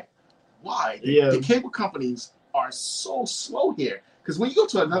streaming," I'm like, why? The cable companies are so slow here because when you go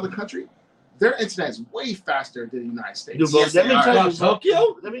to another country, their internet is way faster than the United States. Dude, let me tell you,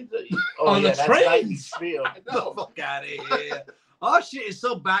 Tokyo. Let me tell you, on the train. No, fuck out of here. Oh shit, is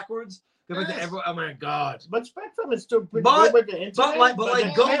so backwards. Oh my god! But Spectrum is still pretty good with the internet. But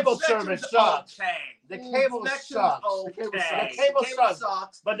the cable service sucks. The cable sucks. The cable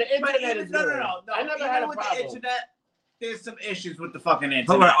sucks. But the internet is good. No. I never had a with problem. The internet, there's some issues with the fucking internet.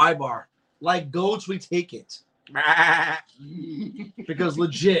 Talk about iBar. Like goats, we take it. Because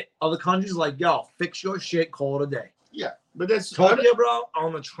legit, other countries like, yo, fix your shit, call it a day. Yeah. But that's Tokyo, bro,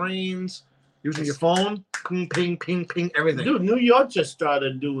 on the trains, using your phone, ping, everything. Dude, New York just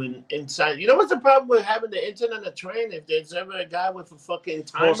started doing inside. You know what's the problem with having the internet on the train? If there's ever a guy with a fucking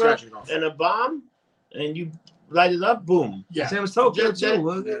timer and a bomb, and you light it up, boom. Yeah. Same as Tokyo, too.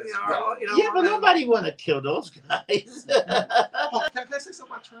 But nobody want to kill those guys. Can I say something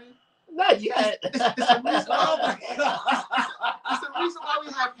about train? Not yet. It's the reason why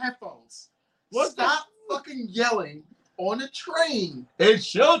we have headphones. Stop fucking yelling on the train. It's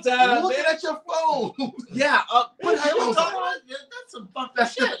showtime. Looking at your phone. Yeah. Put headphones on. That's some fucking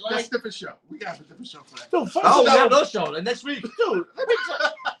shit. That's a different show. We got a different show for that. Dude, we have no show. And next week. Dude,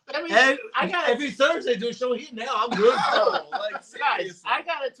 every Thursday do a show here now. I'm good. Guys, I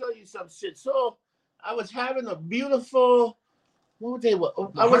gotta tell you some shit. So I was having a beautiful. What day?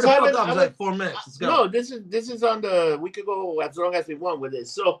 I was having like 4 minutes. Let's go. No, this is on the. We could go as long as we want with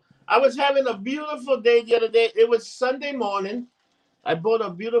this. So I was having a beautiful day the other day. It was Sunday morning. I bought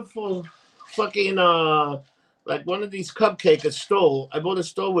a beautiful fucking like one of these cupcake, a stove. I bought a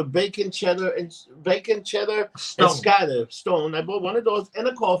stove with bacon cheddar and scatter stone. I bought one of those and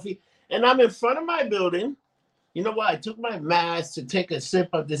a coffee, and I'm in front of my building. You know what? I took my mask to take a sip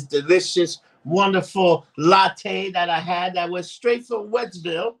of this delicious, wonderful latte that I had that was straight from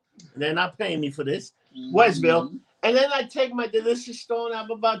Westville. They're not paying me for this. Westville. And then I take my delicious stone I'm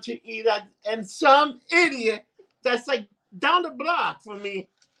about to eat, and some idiot that's like down the block from me,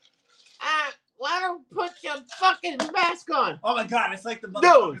 why don't put your fucking mask on? Oh my God, it's like the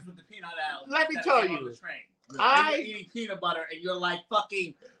motherfuckers with the peanut allergy. Let me tell you. You're eating peanut butter and you're like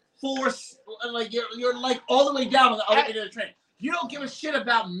fucking like you're like all the way down on the other end of the train. You don't give a shit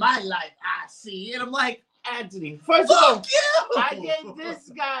about my life, I see. And I'm like, Anthony, first of all, you! I gave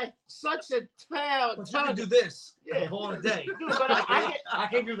this guy such a tail. I'm trying to do this. Yeah. Call it a day. Dude, but I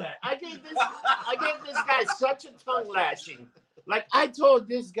can't do that. I gave this guy such a tongue lashing. Like I told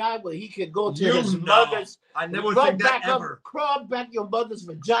this guy where he could go to his mother's. I never think that ever. Crawl back your mother's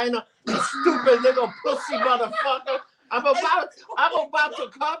vagina, you stupid little pussy motherfucker. I'm about to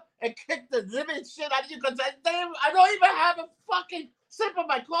come and kick the living shit out of you because I don't even have a fucking sip of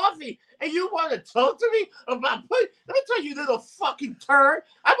my coffee, and you want to talk to me about let me tell you, little fucking turd.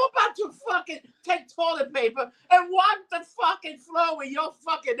 I'm about to fucking take toilet paper and wipe the fucking floor with your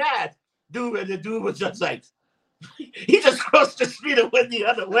fucking ass. Dude, and the dude was just like, he just crossed the street and went the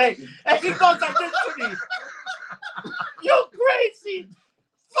other way, and he goes like this to me. You crazy.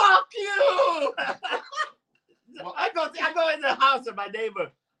 Fuck you. I go in the house of my neighbor.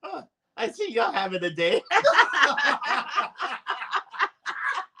 I see y'all having a day.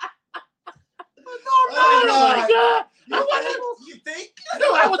 Oh my God! You think?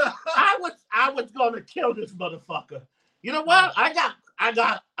 No, I was gonna kill this motherfucker. You know what? I got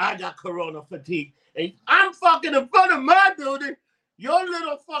corona fatigue, and I'm fucking in front of my building. Your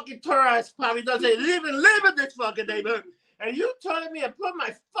little fucking tourist probably doesn't even live in this fucking neighborhood, and you telling me to put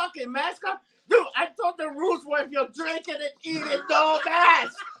my fucking mask on? Dude, I thought the rules were if you're drinking and eating, no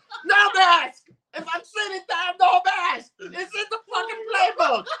mask, no mask. If I'm sitting down, no mask. It's in the fucking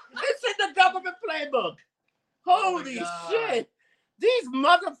playbook. It's in the government playbook. Holy shit. These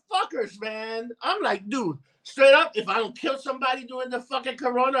motherfuckers, man. I'm like, dude, straight up, if I don't kill somebody during the fucking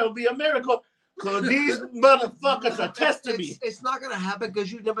corona, it'll be a miracle. Because these motherfuckers are testing me. It's not going to happen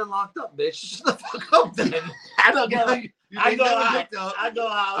because you've never been locked up, bitch. Shut the fuck up, then. I don't get it. I go out.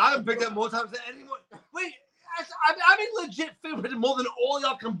 I haven't picked up more times than anyone. Wait. I'm in legit favorite more than all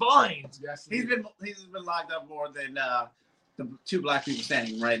y'all combined. Yes, He's been locked up more than the two black people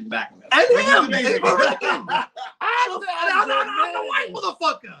standing right in the back of him. And him! I'm the white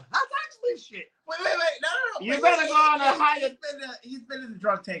motherfucker. That's actually shit. Wait. No. You better go on a higher. He's been in the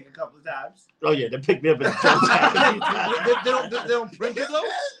drunk tank a couple of times. Oh, yeah, they picked me up in the drunk tank. They don't print it, though?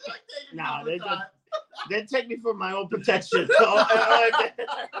 No, they take me for my own protection.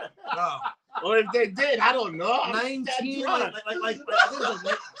 Or if they did, I don't know. 19, like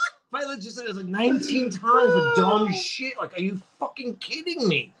just said, it's like 19 times for dumb shit. Like, are you fucking kidding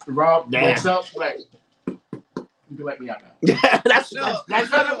me? Rob, what's up? Like, you can let me out now. That's what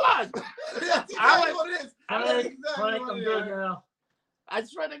it was. I what it is. Frank, I'm good now. I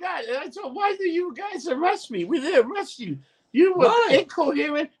swear to God. And I said, why do you guys arrest me? We didn't arrest you. You were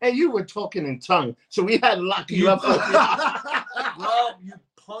incoherent and you were talking in tongue. So we had to lock you up. Rob, you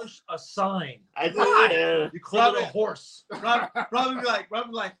punched a sign. I did. You called it a horse. Rob would be like,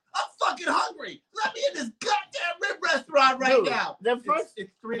 I'm fucking hungry. Let me in this goddamn rib restaurant right now. The first,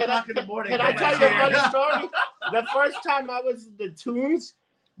 it's 3 o'clock in the morning. Can I tell you a funny story? The first time I was in the Tombs,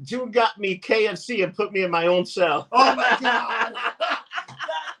 June got me KFC and put me in my own cell. Oh my God.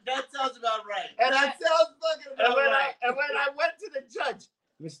 That sounds about right. And that sounds fucking about right. And when I went to the judge,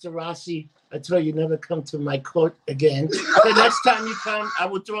 Mr. Rossi, I told you never come to my court again. The next time you come, I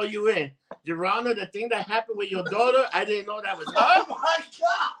will throw you in. Your Honor, the thing that happened with your daughter, I didn't know that was her. Oh my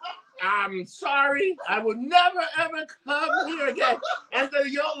God. I'm sorry. I will never, ever come here again. And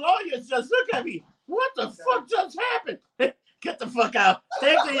your lawyers just look at me. What the fuck just happened? Get the fuck out.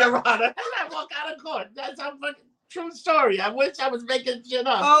 Thank you, Your Honor. And I walk out of court. That's a fucking true story. I wish I was making shit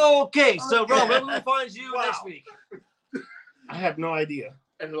up. Okay, so Rob, when will we find you next week? I have no idea.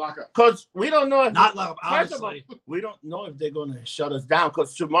 And lock up. Because we don't know if not lock up, first of all, we don't know if they're gonna shut us down.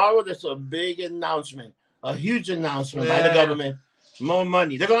 Because tomorrow there's a big announcement, a huge announcement by the government. More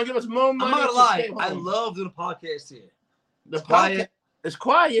money. They're gonna give us more money. I'm not gonna lie. I love doing a podcast here. It's quiet. It's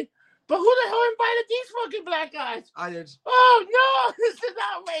quiet. But who the hell invited these fucking black guys? I did. Oh no, this is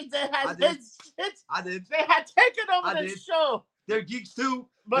outrageous. I did. They had taken over the show. They're geeks too.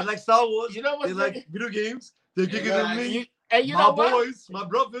 But they like Star Wars. You know what? They like video games. They're geeker than me. And you my know boys, what? my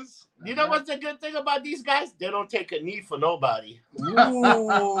brothers. You know what's the good thing about these guys? They don't take a knee for nobody. Ooh.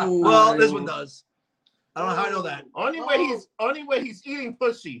 Well, this one does. I don't know how I know that. Only when he's eating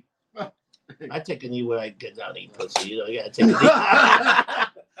pussy. I take a knee when I get down to eat pussy. You know, you gotta take a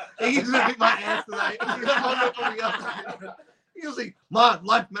knee. He's gonna kick my ass tonight. He's like, "Mom,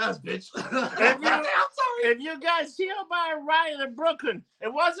 life matters, bitch." If you guys hear about Ryan in Brooklyn,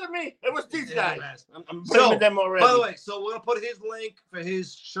 it wasn't me. It was these guys. I'm blaming them already. By the way, so we're gonna put his link for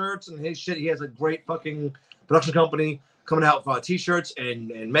his shirts and his shit. He has a great fucking production company coming out for t-shirts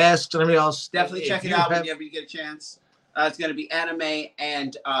and masks and everything else. Definitely check it out whenever you get a chance. It's gonna be anime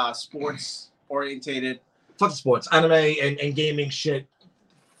and sports orientated. Fuck the sports, anime and gaming shit.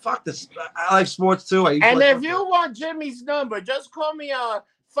 Fuck this. I like sports too. And if you want Jimmy's number, just call me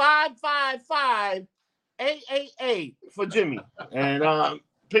 555-888 for Jimmy. And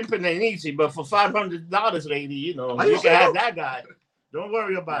pimping ain't easy, but for $500, lady, you know, you can have that guy. Don't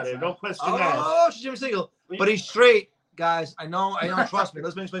worry about it. Don't question that. Oh, Jimmy single, but he's straight, guys. I know. Trust me.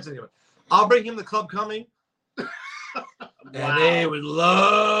 Let's explain something. I'll bring him the club coming, and they would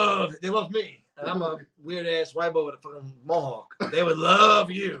love. They love me. And I'm a weird ass white boy with a fucking mohawk. They would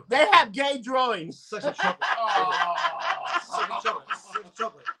love you. They have gay drawings. Such a chocolate. Such a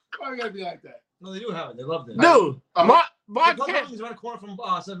chocolate. Why are you gonna be like that? No, they do have it. They love it. Dude, Mark Henry's around the corner from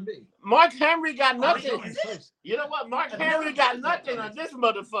 7B. Mark Henry got nothing. You know what? Mark Henry got nothing on this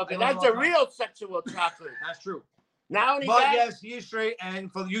motherfucker. That's a real sexual chocolate. That's true. Not only but that, yes, he is straight.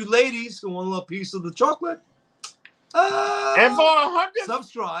 And for you ladies who want a little piece of the chocolate, And for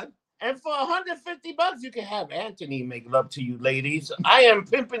subscribe. And for $150, you can have Anthony make love to you, ladies. I am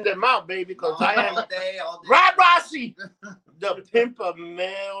pimping them out, baby, because I am all day. Rob Rossi, the pimp of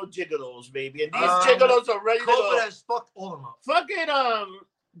male gigolos, baby. And these gigolos are ready to go. COVID has fucked all of them up. Fucking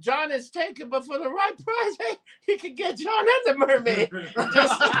John is taken, but for the right price, hey, he can get John and the mermaid.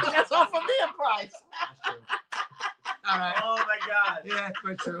 That's all for me a price. All right. Oh my God. Yeah,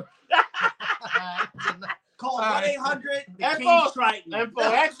 for true. Call All right. 1-800 And King for- Triton. And for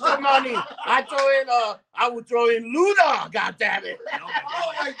extra money, I would throw in Luna. God damn it!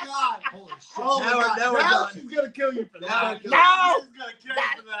 Oh my God. Holy shit. Oh my God. Now we're Now done. she's gonna kill you for that. Now- She's gonna kill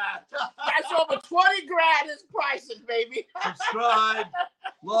you for that. That's over 20 grand is prices, baby. Subscribe,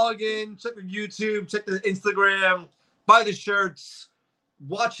 log in, check the YouTube, check the Instagram, buy the shirts,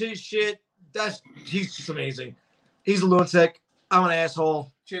 watch his shit. He's just amazing. He's a lunatic. I'm an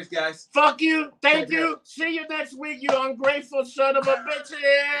asshole. Cheers, guys. Fuck you. Thank Take you. See you next week, you ungrateful son of a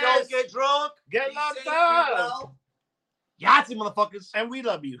bitches. Don't get drunk. Get Be locked safe, up. be well. Yahtzee, motherfuckers. And we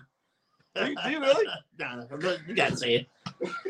love you. Do you really? Nah, you gotta say it.